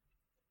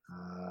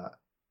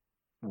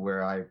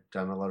where I've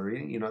done a lot of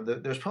reading.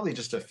 There's probably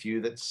just a few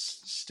that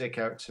stick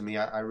out to me.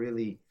 I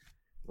really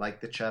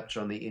like the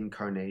chapter on the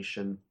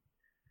incarnation,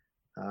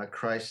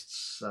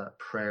 Christ's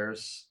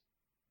prayers,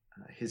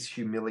 his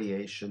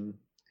humiliation,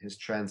 his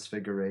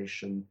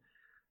transfiguration.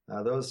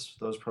 Those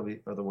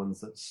probably are the ones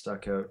that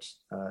stuck out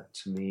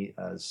to me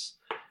as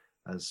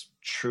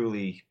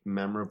truly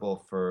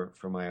memorable for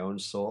my own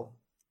soul.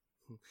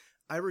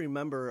 I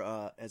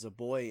remember as a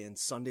boy in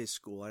Sunday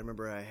school, I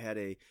remember I had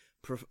a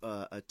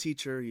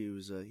teacher. He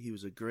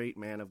was a great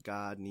man of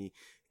God,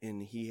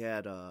 and he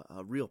had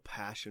a real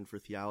passion for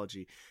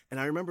theology. And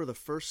I remember the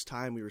first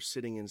time we were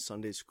sitting in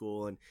Sunday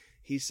school, and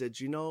he said,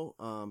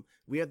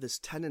 we have this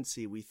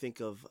tendency, we think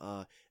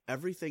of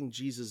everything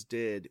Jesus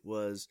did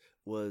was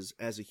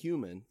as a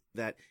human,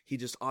 that he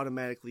just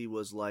automatically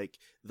was like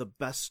the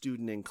best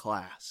student in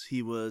class.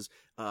 He was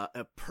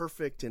a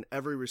perfect in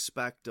every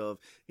respect of,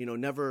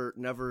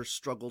 never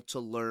struggled to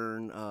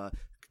learn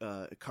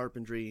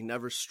carpentry. He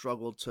never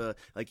struggled to,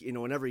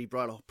 whenever he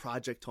brought a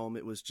project home,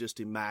 it was just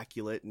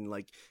immaculate and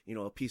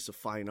a piece of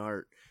fine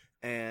art.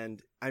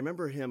 And I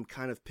remember him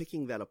kind of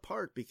picking that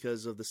apart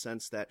because of the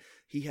sense that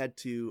he had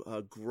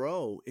to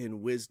grow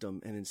in wisdom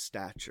and in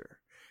stature.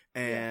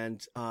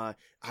 And I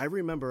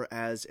remember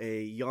as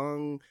a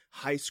young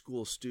high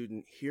school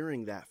student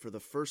hearing that for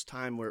the first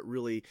time, where it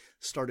really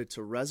started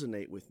to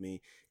resonate with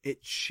me.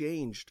 It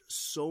changed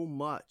so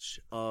much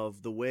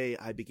of the way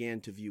I began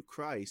to view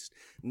Christ,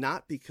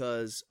 not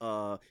because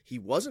he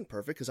wasn't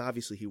perfect, because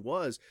obviously he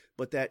was,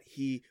 but that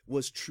he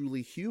was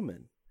truly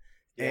human.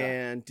 Yeah.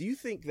 And do you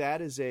think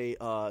that is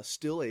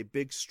still a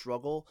big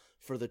struggle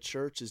for the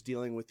church, is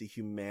dealing with the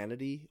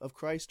humanity of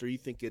Christ, or you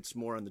think it's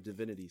more on the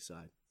divinity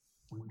side?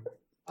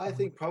 I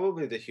think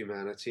probably the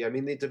humanity. I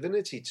mean, the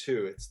divinity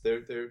too. It's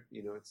there.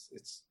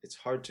 It's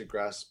hard to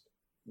grasp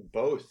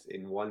both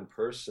in one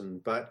person.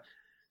 But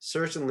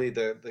certainly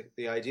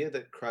the idea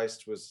that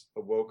Christ was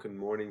awoken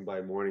morning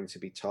by morning to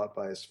be taught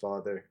by his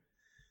Father,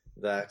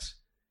 that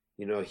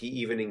he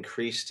even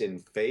increased in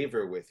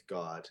favor with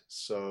God.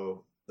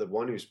 So the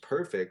one who's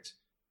perfect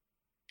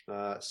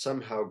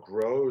somehow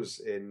grows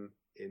in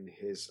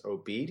his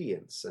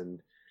obedience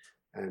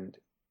and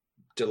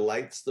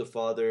delights the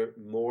Father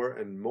more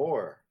and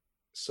more.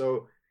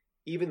 So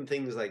even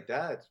things like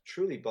that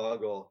truly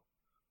boggle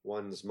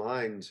one's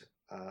mind,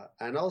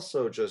 and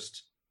also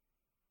just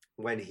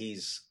when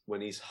he's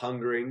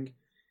hungering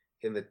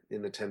in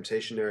the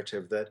temptation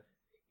narrative, that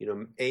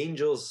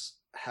angels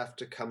have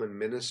to come and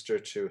minister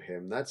to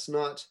him. That's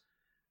not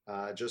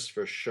just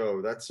for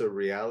show. That's a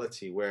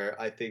reality where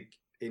I think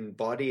in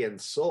body and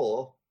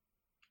soul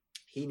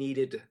he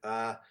needed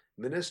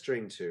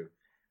ministering to.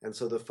 And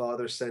so the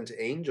Father sent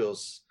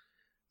angels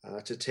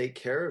to take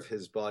care of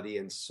his body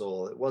and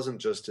soul. It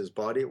wasn't just his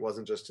body, it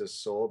wasn't just his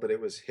soul, but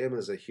it was him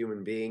as a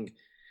human being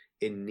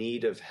in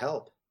need of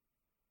help.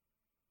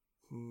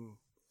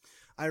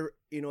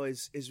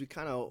 As we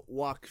kind of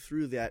walk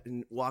through that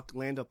and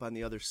land up on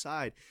the other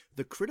side,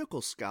 the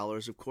critical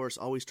scholars, of course,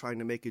 always trying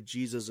to make a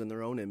Jesus in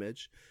their own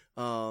image,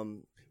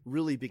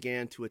 really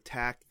began to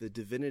attack the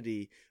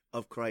divinity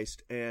of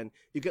Christ. And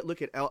you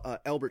look at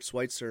Albert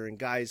Schweitzer and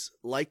guys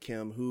like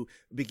him who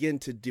begin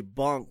to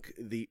debunk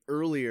the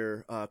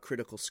earlier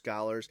critical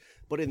scholars.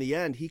 But in the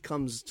end, he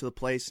comes to the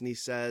place and he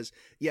says,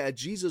 yeah,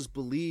 Jesus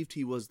believed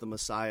he was the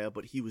Messiah,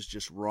 but he was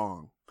just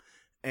wrong.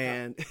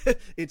 And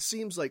it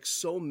seems like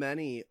so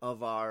many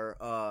of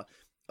our,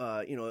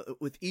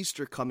 with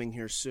Easter coming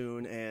here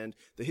soon and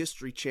the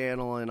History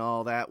Channel and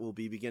all that will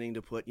be beginning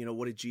to put,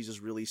 what did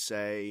Jesus really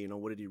say?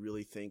 What did he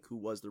really think? Who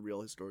was the real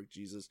historic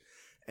Jesus?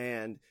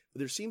 And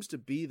there seems to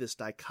be this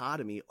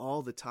dichotomy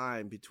all the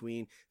time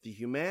between the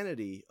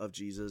humanity of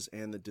Jesus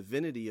and the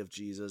divinity of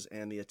Jesus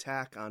and the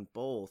attack on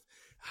both.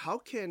 How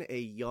can a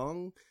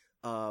young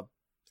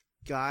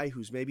guy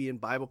who's maybe in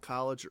Bible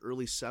college or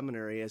early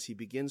seminary, as he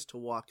begins to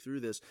walk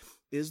through this,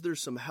 is there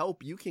some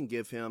help you can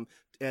give him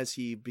as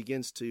he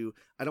begins to,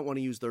 I don't want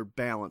to use their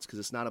balance because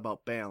it's not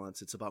about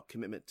balance, it's about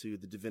commitment to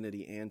the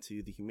divinity and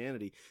to the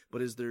humanity,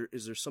 but is there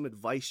some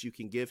advice you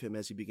can give him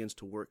as he begins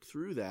to work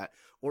through that?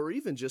 Or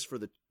even just for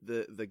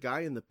the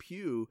guy in the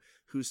pew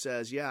who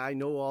says, yeah, I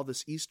know all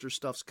this Easter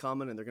stuff's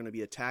coming and they're going to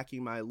be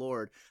attacking my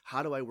Lord.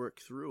 How do I work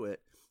through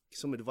it?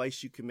 Some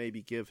advice you can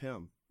maybe give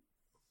him.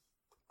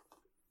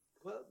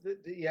 Well,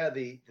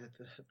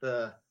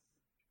 the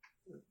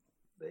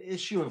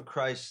issue of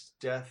Christ's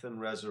death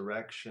and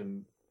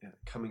resurrection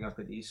coming up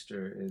at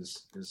Easter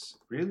is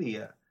really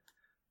a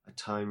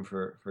time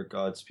for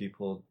God's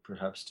people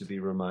perhaps to be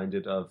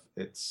reminded of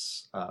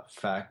its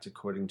fact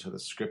according to the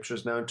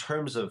Scriptures. Now, in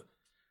terms of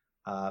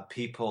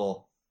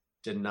people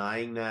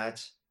denying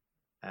that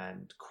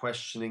and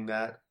questioning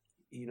that,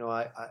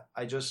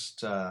 I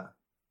just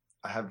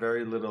I have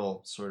very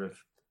little sort of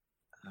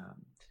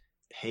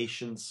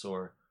patience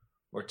or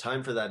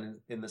time for that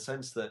in the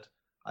sense that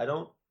I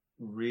don't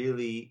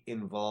really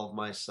involve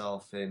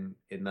myself in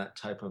that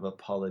type of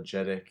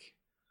apologetic,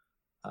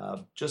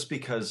 just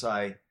because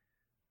I've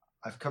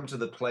come to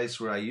the place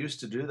where I used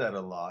to do that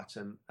a lot,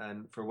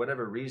 and for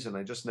whatever reason,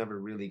 I just never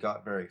really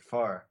got very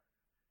far.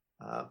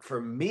 For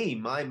me,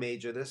 my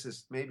major, this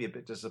is maybe a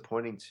bit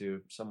disappointing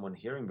to someone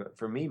hearing, but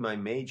for me, my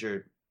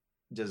major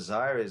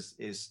desire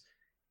is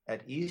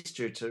at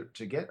Easter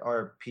to get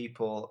our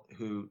people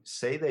who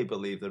say they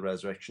believe the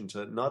resurrection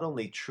to not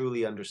only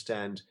truly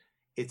understand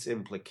its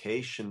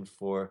implication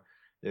for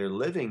their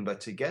living, but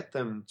to get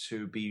them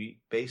to be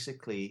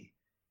basically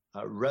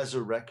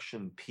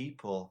resurrection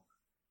people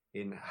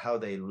in how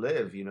they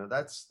live. You know,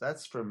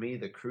 that's for me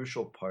the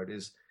crucial part,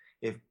 is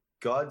if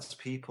God's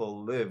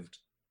people lived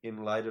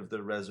in light of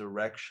the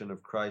resurrection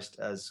of Christ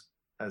as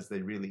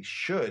they really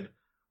should,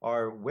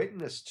 our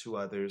witness to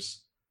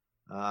others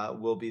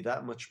will be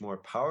that much more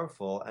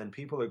powerful, and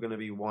people are going to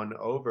be won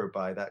over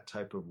by that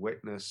type of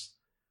witness.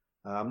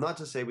 Not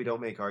to say we don't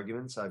make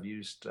arguments. I've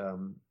used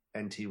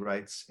N.T.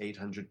 Wright's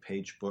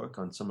 800-page book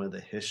on some of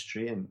the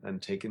history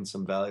and taken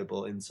some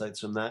valuable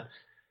insights from that.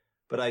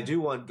 But I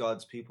do want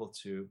God's people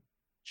to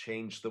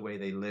change the way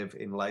they live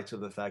in light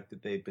of the fact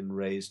that they've been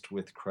raised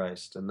with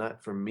Christ. And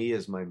that, for me,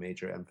 is my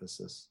major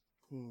emphasis.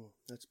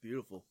 That's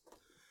beautiful.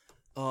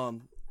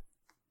 Kind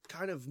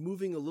of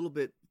moving a little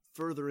bit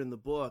further in the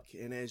book,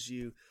 and as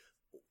you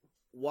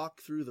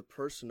walk through the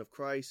person of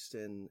Christ,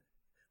 and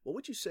what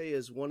would you say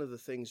is one of the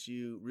things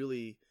you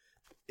really,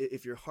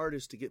 if your heart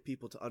is to get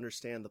people to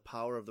understand the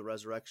power of the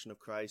resurrection of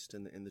Christ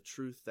and the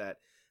truth that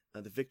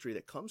the victory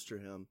that comes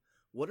through him,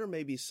 what are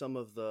maybe some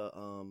of the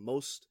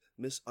most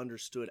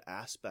misunderstood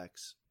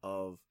aspects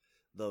of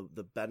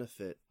the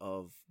benefit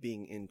of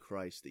being in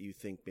Christ that you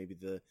think maybe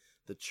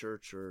the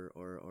church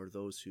or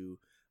those who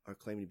are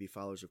claiming to be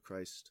followers of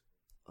Christ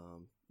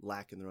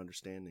lack in their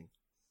understanding?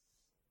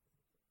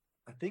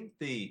 I think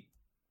the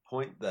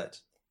point that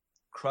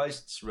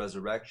Christ's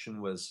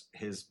resurrection was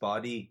his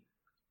body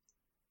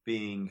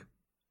being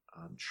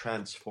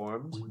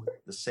transformed,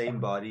 the same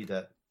body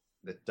that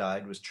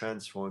died was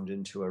transformed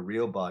into a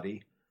real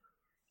body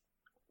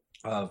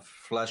of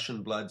flesh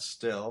and blood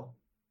still,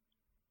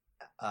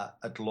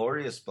 a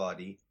glorious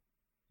body,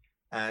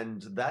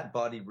 and that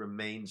body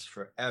remains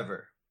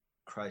forever,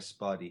 Christ's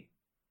body,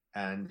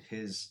 and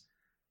his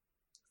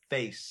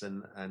face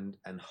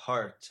and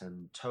heart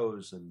and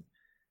toes,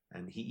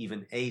 and he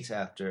even ate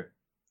after.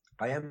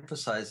 I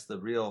emphasize the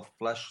real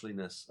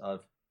fleshliness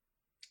of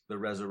the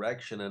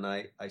resurrection, and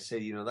I say,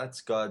 you know,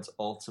 that's God's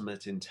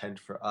ultimate intent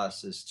for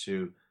us, is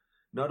to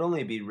not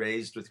only be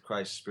raised with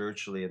Christ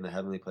spiritually in the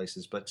heavenly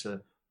places, but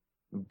to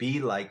be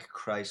like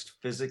Christ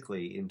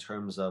physically in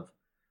terms of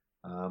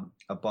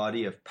a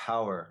body of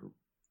power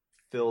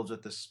filled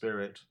with the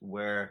Spirit,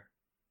 where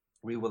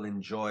we will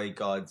enjoy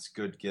God's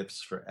good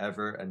gifts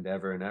forever and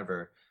ever and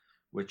ever,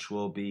 which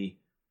will be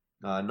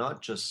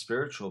not just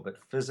spiritual,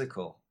 but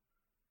physical.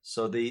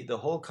 So the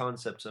whole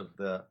concept of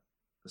the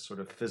sort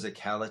of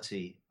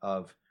physicality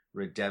of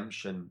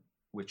redemption,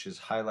 which is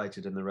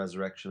highlighted in the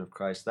resurrection of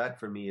Christ, that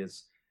for me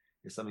is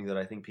something that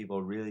I think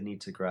people really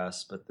need to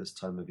grasp at this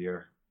time of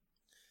year.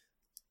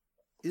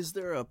 Is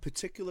there a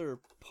particular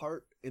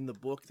part in the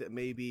book that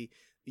maybe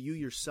you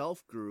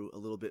yourself grew a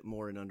little bit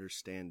more in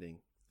understanding?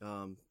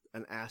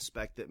 An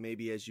aspect that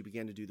maybe as you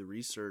began to do the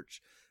research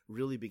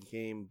really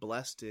became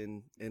blessed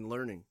in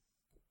learning?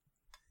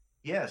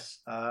 Yes.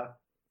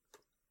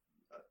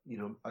 You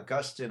know,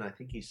 Augustine, I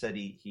think he said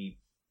he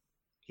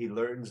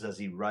learns as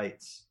he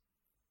writes.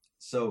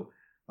 So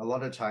a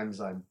lot of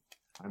times I'm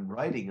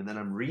writing, and then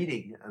I'm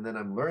reading, and then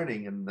I'm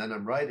learning, and then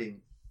I'm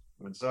writing.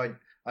 And so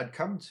I'd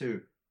come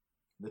to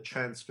the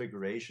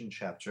Transfiguration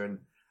chapter, and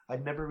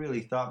I'd never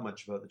really thought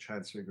much about the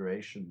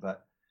Transfiguration,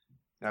 but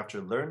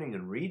after learning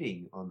and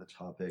reading on the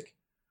topic,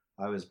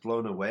 I was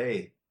blown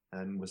away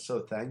and was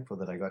so thankful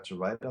that I got to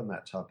write on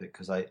that topic,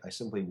 because I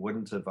simply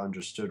wouldn't have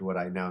understood what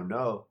I now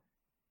know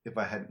if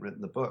I hadn't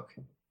written the book.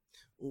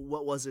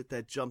 What was it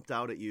that jumped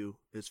out at you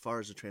as far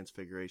as the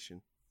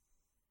Transfiguration?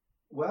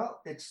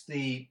 Well, it's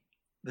the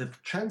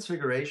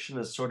Transfiguration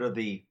is sort of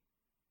the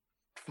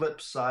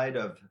flip side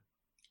of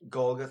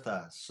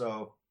Golgotha.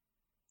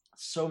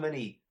 So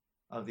many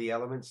of the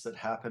elements that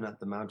happen at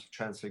the Mount of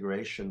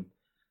Transfiguration,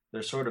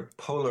 their sort of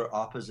polar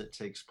opposite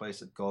takes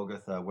place at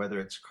Golgotha,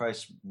 whether it's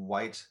Christ's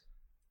white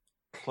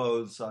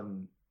clothes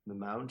on the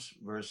mount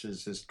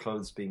versus his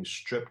clothes being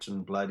stripped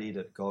and bloodied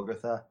at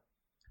Golgotha,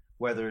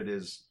 whether it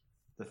is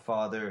the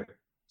Father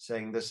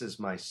saying, "This is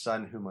my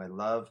Son whom I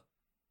love,"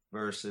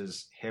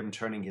 versus him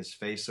turning his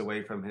face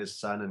away from his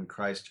Son and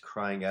Christ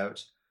crying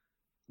out,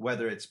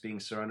 whether it's being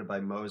surrounded by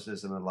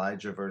Moses and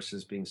Elijah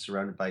versus being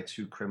surrounded by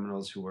two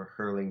criminals who were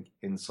hurling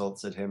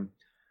insults at him.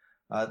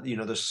 You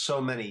know, there's so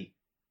many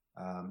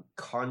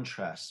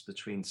contrasts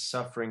between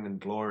suffering and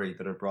glory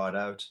that are brought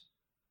out,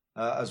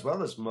 as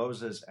well as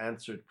Moses'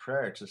 answered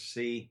prayer to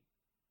see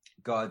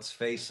God's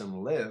face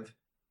and live.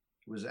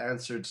 was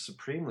answered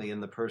supremely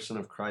in the person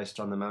of Christ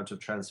on the Mount of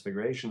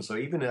Transfiguration. So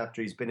even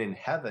after he's been in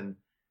heaven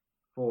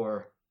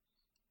for,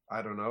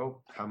 I don't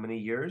know how many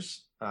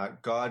years,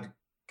 God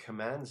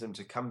commands him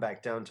to come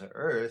back down to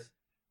earth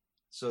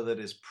so that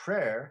his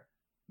prayer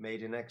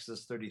made in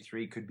Exodus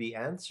 33 could be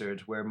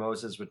answered, where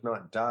Moses would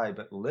not die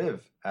but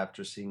live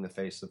after seeing the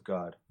face of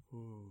God.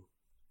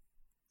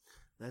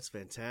 That's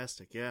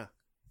fantastic, yeah.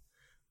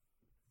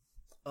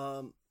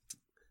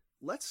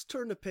 Let's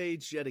turn the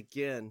page yet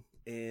again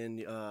and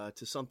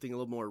to something a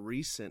little more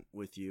recent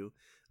with you,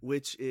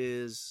 which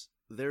is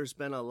there's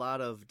been a lot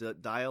of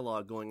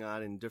dialogue going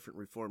on in different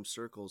Reformed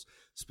circles,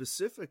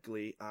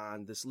 specifically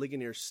on this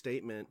Ligonier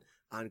statement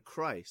on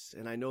Christ.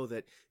 And I know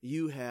that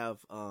you have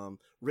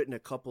written a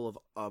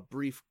couple of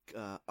brief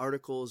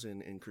articles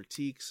and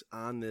critiques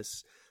on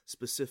this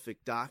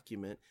specific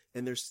document,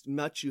 and there's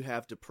much you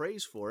have to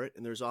praise for it,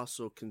 and there's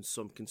also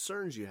some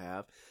concerns you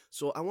have.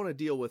 So I want to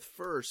deal with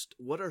first,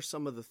 what are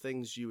some of the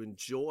things you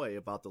enjoy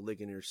about the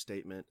Ligonier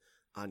statement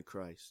on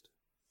Christ?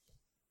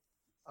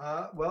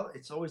 Well,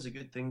 it's always a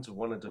good thing to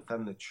want to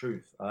defend the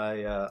truth.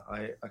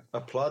 I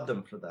applaud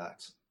them for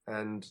that.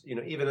 And,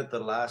 even at the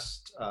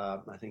last,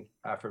 I think,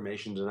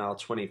 Affirmation Denial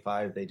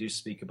 25, they do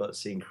speak about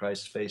seeing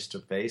Christ face to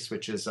face,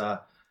 which is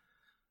a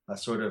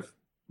sort of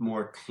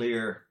more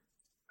clear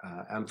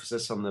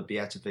emphasis on the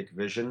beatific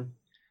vision,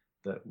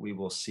 that we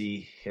will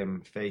see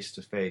him face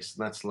to face.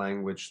 And that's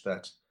language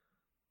that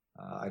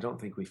I don't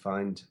think we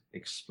find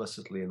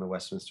explicitly in the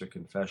Westminster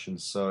Confession.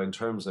 So in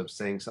terms of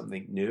saying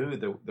something new,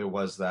 there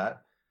was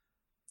that.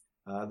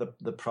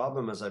 The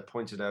problem, as I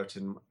pointed out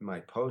in my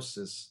posts,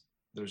 is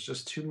there's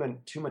just too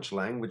much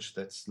language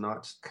that's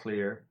not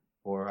clear,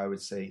 or I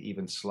would say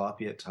even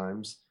sloppy at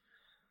times.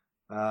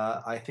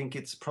 I think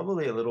it's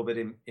probably a little bit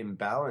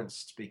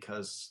imbalanced,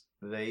 because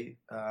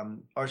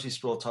R.C.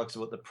 Sproul talks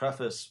about the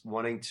preface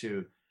wanting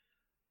to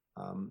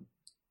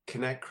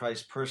connect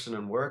Christ's person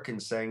and work,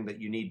 and saying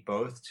that you need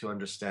both to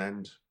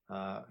understand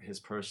his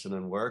person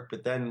and work.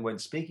 But then when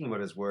speaking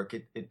about his work,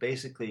 it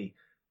basically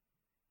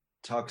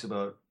talks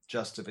about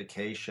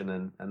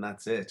justification, and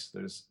that's it.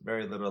 There's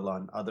very little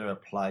on other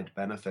applied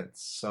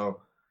benefits.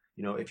 So,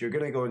 if you're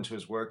going to go into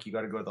his work, you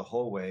got to go the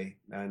whole way.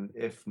 And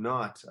if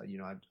not,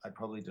 I'd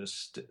probably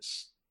just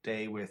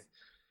stay with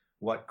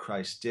what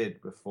Christ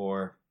did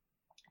before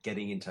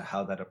getting into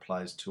how that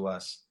applies to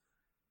us.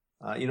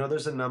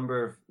 There's a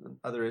number of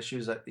other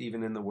issues that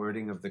even in the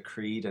wording of the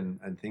creed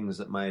and things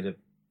that might have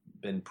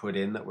been put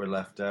in that were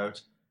left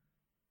out.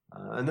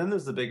 And then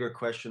there's the bigger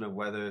question of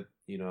whether,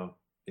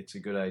 it's a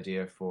good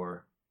idea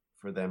for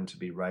them to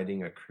be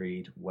writing a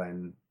creed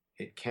when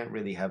it can't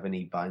really have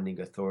any binding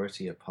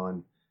authority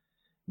upon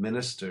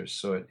ministers.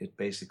 So it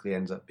basically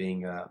ends up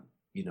being,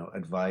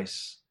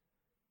 advice.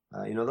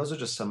 Those are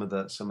just some of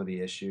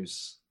the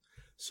issues.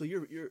 So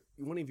you're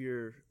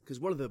because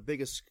one of the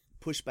biggest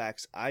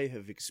pushbacks I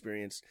have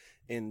experienced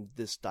in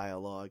this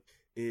dialogue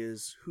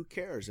is, who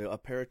cares? A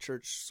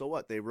parachurch, so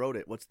what? They wrote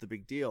it. What's the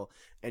big deal?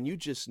 And you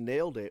just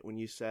nailed it when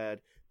you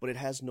said, but it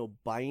has no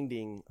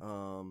binding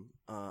on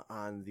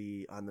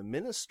the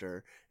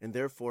minister, and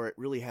therefore it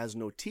really has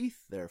no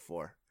teeth.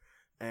 Therefore,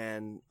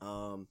 and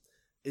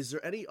is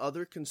there any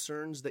other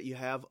concerns that you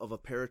have of a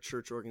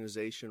parachurch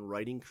organization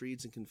writing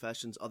creeds and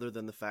confessions, other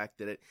than the fact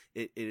that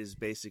it is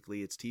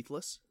basically it's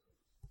teethless?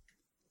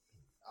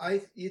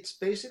 It's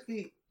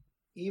basically,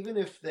 even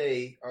if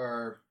they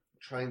are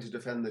trying to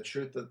defend the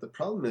truth, that the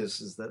problem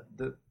is that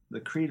the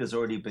creed has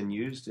already been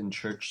used in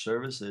church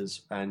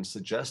services and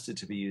suggested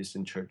to be used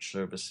in church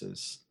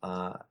services.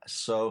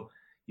 So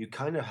you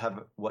kind of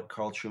have what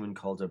Carl Trueman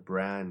called a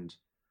brand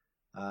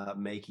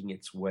making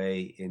its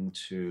way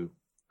into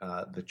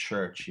the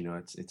church.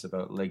 It's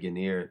about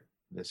Ligonier,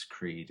 this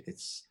creed.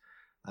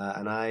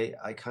 And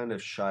I kind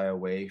of shy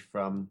away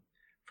from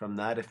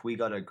that. If we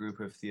got a group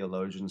of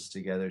theologians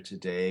together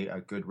today, a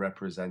good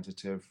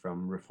representative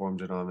from Reformed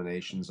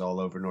denominations all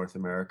over North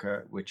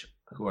America,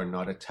 who are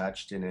not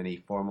attached in any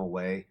formal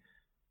way,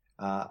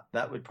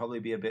 that would probably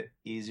be a bit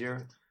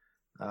easier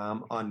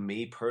on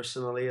me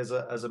personally as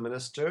a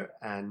minister,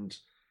 and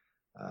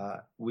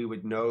we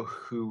would know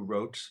who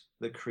wrote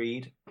the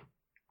creed.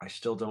 I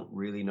still don't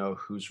really know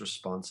who's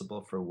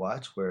responsible for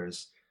what,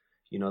 whereas,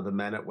 the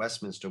men at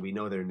Westminster, we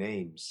know their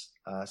names.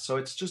 So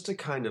it's just a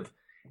kind of,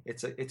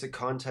 it's a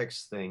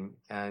context thing.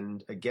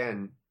 And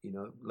again,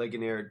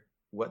 Ligonier,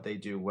 what they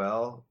do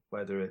well,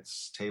 whether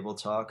it's Table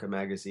Talk, a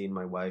magazine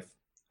my wife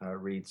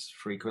reads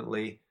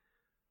frequently,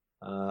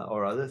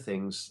 or other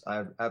things, I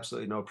have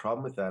absolutely no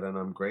problem with that. And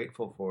I'm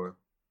grateful for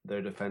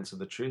their defense of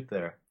the truth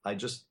there. I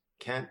just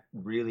can't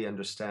really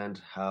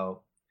understand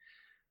how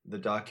the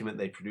document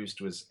they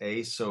produced was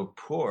so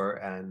poor,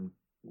 and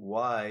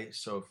why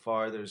so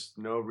far there's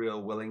no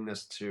real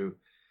willingness to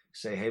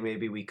say, hey,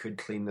 maybe we could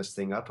clean this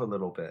thing up a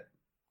little bit.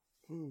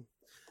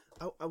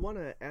 I want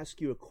to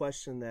ask you a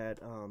question that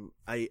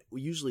I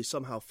usually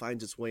somehow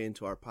finds its way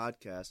into our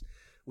podcast,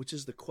 which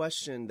is the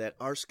question that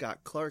R. Scott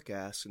Clark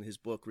asks in his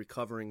book,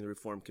 Recovering the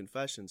Reformed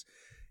Confessions.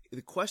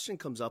 the question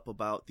comes up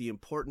about the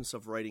importance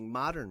of writing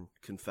modern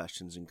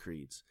confessions and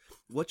creeds.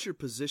 What's your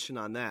position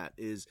on that?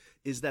 Is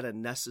that a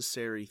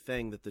necessary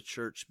thing that the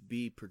church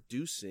be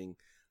producing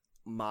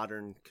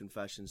modern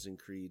confessions and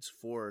creeds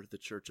for the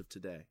church of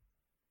today?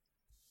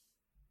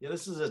 Yeah,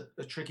 this is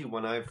a tricky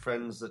one. I have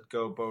friends that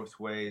go both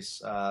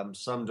ways.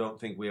 Some don't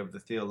think we have the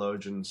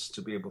theologians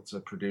to be able to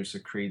produce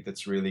a creed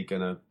that's really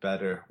going to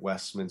better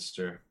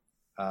Westminster.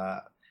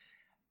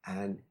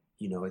 And,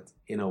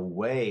 in a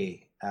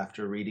way,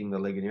 after reading the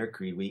Ligonier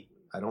Creed,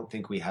 I don't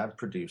think we have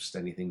produced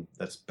anything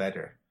that's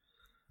better.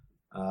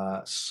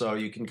 So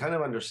you can kind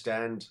of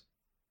understand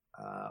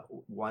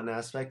one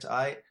aspect.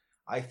 I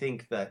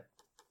think that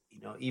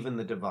even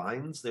the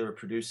divines, they were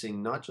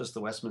producing not just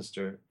the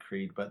Westminster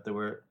Creed, but there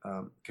were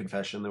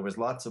confession. There was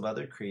lots of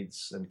other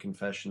creeds and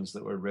confessions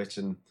that were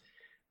written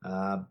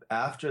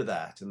after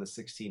that in the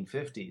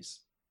 1650s.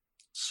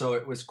 So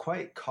it was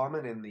quite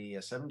common in the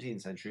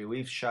 17th century.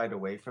 We've shied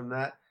away from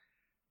that.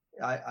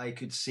 I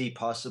could see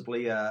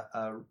possibly a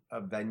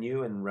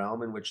venue and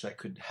realm in which that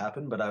could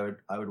happen, but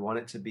I would want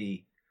it to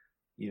be,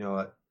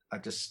 a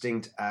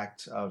distinct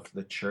act of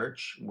the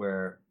church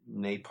where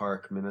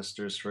NAPARC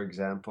ministers, for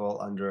example,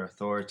 under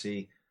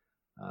authority,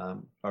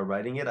 are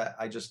writing it.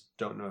 I just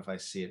don't know if I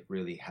see it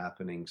really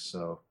happening.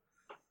 So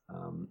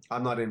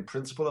I'm not in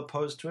principle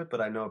opposed to it,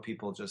 but I know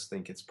people just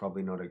think it's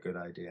probably not a good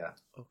idea.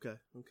 Okay.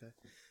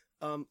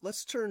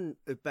 Let's turn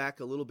it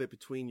back a little bit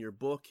between your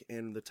book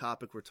and the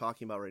topic we're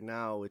talking about right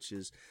now, which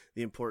is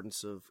the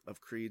importance of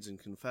creeds and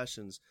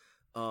confessions.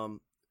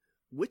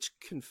 Which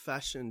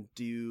confession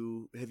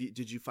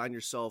did you find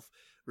yourself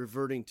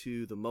reverting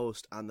to the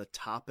most on the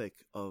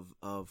topic of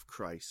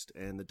Christ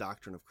and the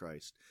doctrine of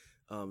Christ?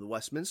 The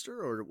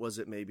Westminster, or was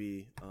it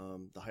maybe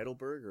the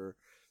Heidelberg, or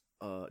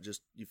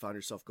just you found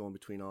yourself going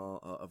between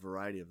a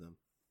variety of them?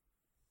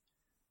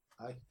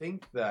 I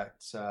think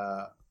that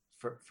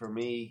for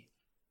me,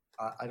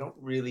 I don't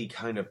really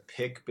kind of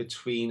pick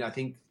between. I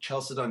think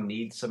Chalcedon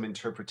needs some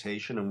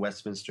interpretation, and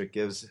Westminster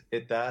gives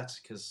it that,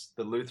 because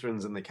the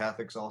Lutherans and the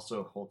Catholics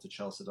also hold to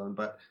Chalcedon,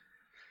 but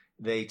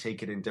they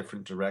take it in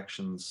different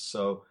directions.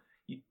 So,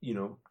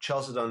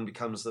 Chalcedon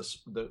becomes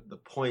the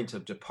point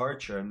of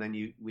departure, and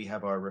then we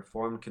have our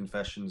Reformed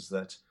confessions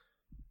that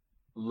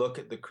look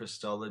at the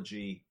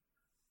Christology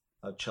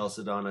of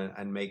Chalcedon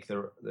and make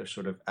their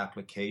sort of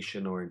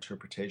application or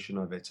interpretation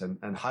of it.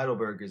 And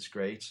Heidelberg is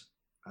great.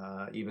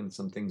 Even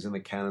some things in the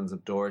canons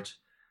of Dort,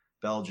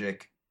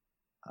 Belgic.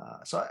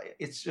 So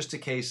it's just a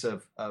case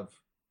of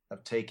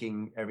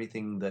taking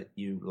everything that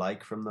you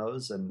like from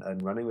those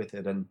and running with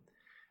it. And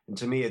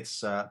to me,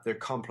 it's they're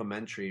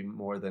complementary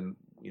more than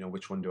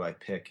which one do I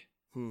pick.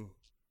 And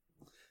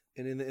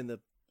in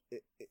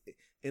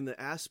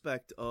the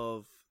aspect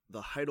of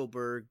the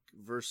Heidelberg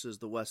versus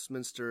the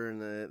Westminster, and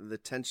the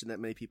tension that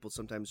many people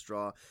sometimes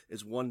draw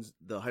is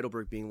the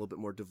Heidelberg being a little bit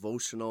more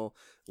devotional,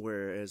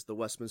 whereas the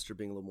Westminster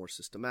being a little more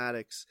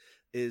systematic.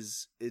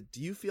 Do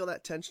you feel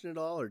that tension at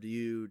all, or do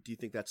you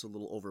think that's a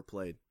little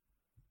overplayed?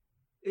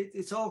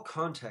 It's all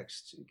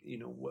context.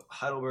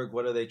 Heidelberg,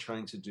 what are they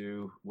trying to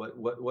do?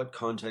 What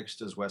context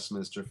does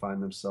Westminster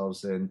find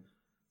themselves in?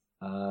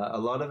 A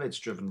lot of it's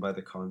driven by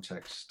the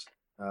context.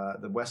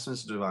 The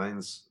Westminster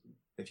divines,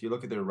 if you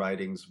look at their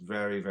writings,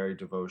 very, very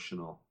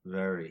devotional,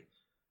 very.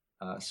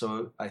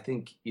 So I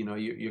think,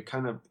 you're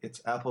kind of,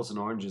 it's apples and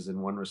oranges in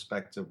one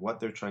respect of what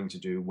they're trying to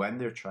do, when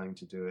they're trying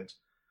to do it,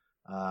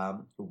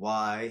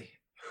 why,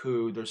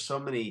 who. There's so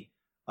many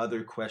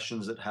other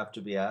questions that have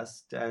to be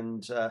asked.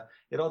 And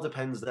it all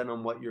depends then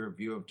on what your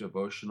view of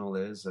devotional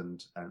is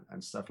and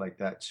stuff like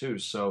that too.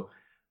 So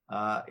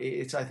I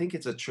think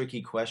it's a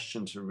tricky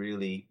question to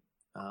really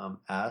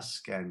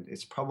ask, and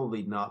it's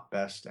probably not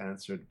best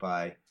answered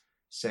by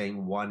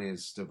saying one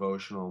is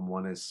devotional and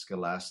one is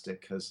scholastic,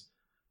 because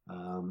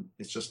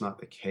it's just not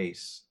the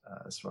case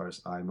as far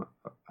as I'm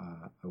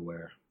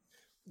aware.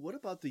 What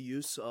about the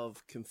use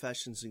of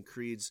confessions and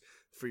creeds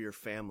for your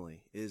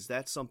family? Is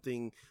that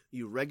something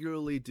you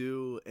regularly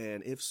do?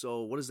 And if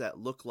so, what does that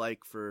look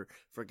like for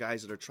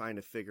guys that are trying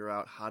to figure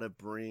out how to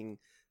bring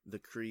the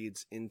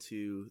creeds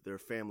into their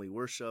family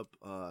worship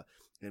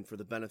and for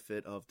the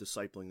benefit of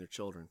discipling their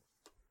children?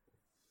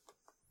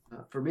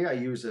 For me, I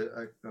use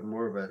a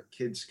more of a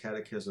kids'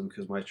 catechism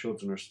because my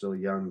children are still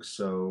young.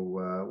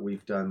 So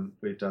we've done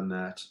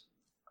that.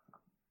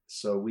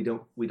 So we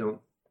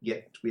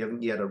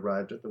haven't yet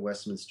arrived at the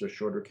Westminster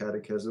Shorter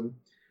Catechism.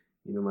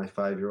 My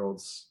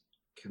 5-year-olds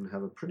can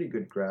have a pretty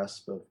good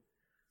grasp of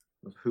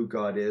who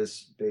God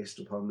is based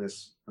upon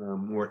this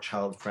more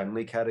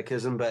child-friendly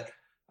catechism. But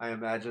I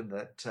imagine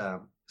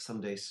that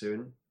someday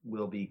soon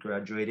we'll be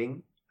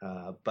graduating.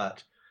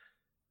 But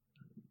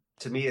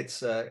to me,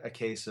 it's a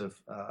case of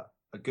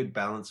a good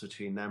balance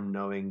between them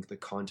knowing the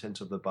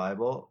content of the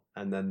Bible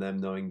and then them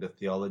knowing the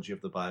theology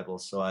of the Bible.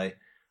 So I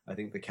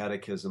think the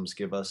catechisms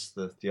give us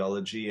the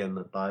theology, and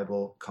the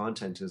Bible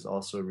content is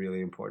also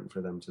really important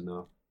for them to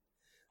know.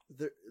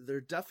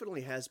 There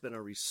definitely has been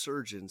a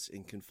resurgence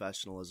in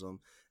confessionalism,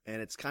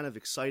 and it's kind of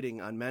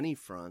exciting on many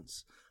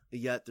fronts.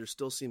 yet there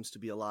still seems to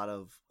be a lot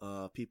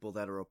of people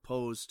that are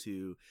opposed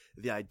to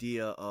the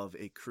idea of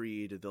a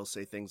creed. They'll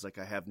say things like,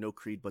 I have no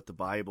creed but the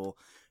Bible.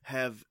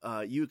 Have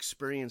you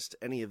experienced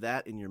any of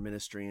that in your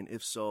ministry? And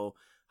if so,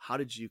 how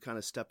did you kind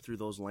of step through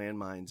those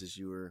landmines as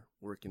you were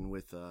working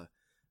with the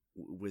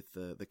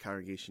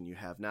congregation you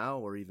have now,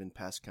 or even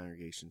past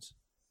congregations?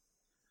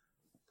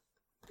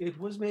 It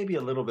was maybe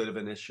a little bit of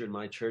an issue in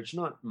my church,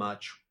 not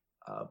much,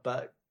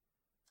 but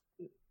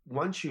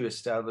once you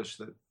establish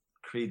that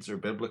creeds are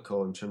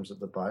biblical in terms of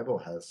the Bible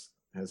has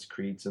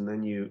creeds, and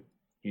then you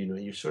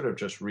sort of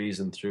just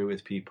reason through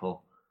with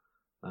people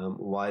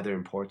why they're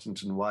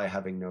important and why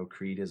having no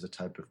creed is a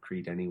type of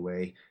creed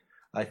anyway.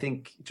 I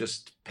think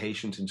just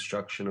patient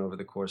instruction over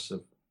the course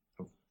of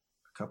a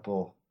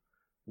couple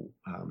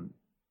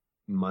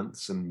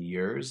months and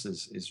years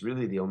is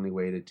really the only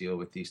way to deal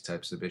with these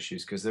types of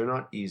issues, because they're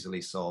not easily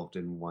solved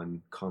in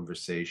one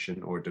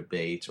conversation or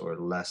debate or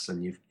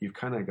lesson. You've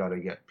kind of got to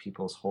get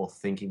people's whole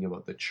thinking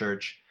about the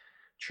church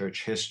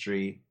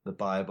history, the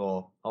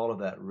Bible, all of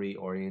that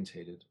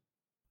reorientated.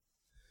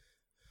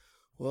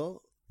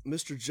 Well,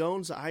 Mr.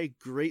 Jones, I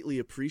greatly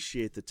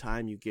appreciate the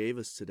time you gave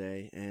us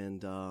today,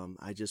 and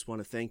I just want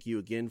to thank you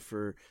again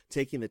for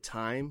taking the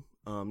time,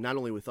 not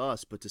only with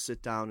us, but to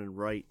sit down and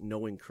write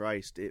Knowing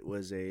Christ. It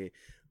was a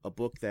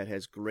book that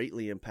has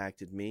greatly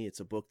impacted me. It's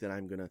a book that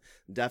I'm going to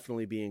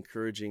definitely be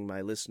encouraging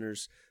my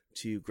listeners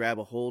to grab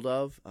a hold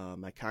of,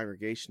 my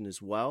congregation as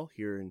well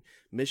here in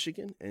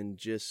Michigan, and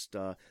just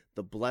the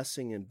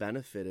blessing and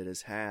benefit it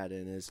has had.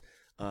 And as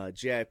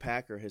J.I.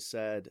 Packer has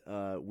said,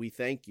 we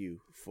thank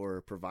you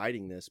for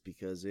providing this,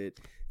 because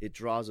it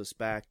draws us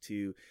back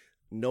to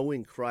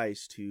knowing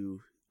Christ,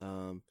 who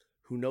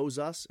knows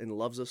us and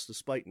loves us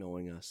despite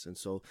knowing us. And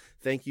so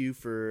thank you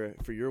for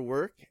your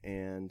work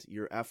and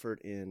your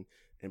effort in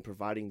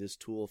providing this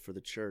tool for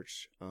the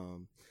church.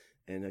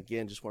 And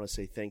again, just want to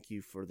say thank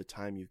you for the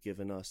time you've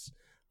given us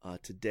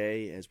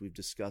today, as we've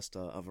discussed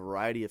a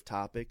variety of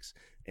topics,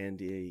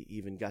 and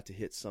even got to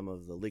hit some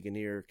of the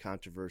Ligonier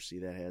controversy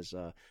that has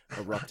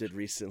erupted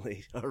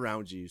recently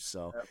around you.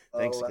 So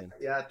thanks again.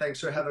 Yeah, thanks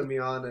for having me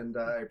on, and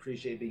I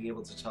appreciate being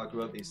able to talk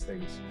about these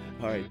things.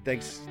 All right,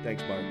 thanks, Mark.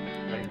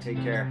 All right,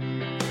 take care.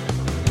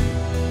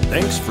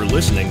 Thanks for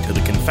listening to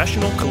the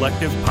Confessional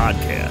Collective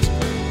podcast.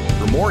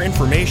 For more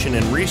information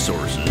and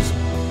resources,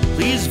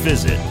 please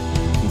visit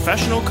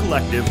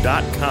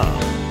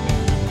confessionalcollective.com,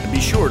 and be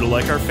sure to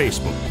like our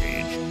Facebook page.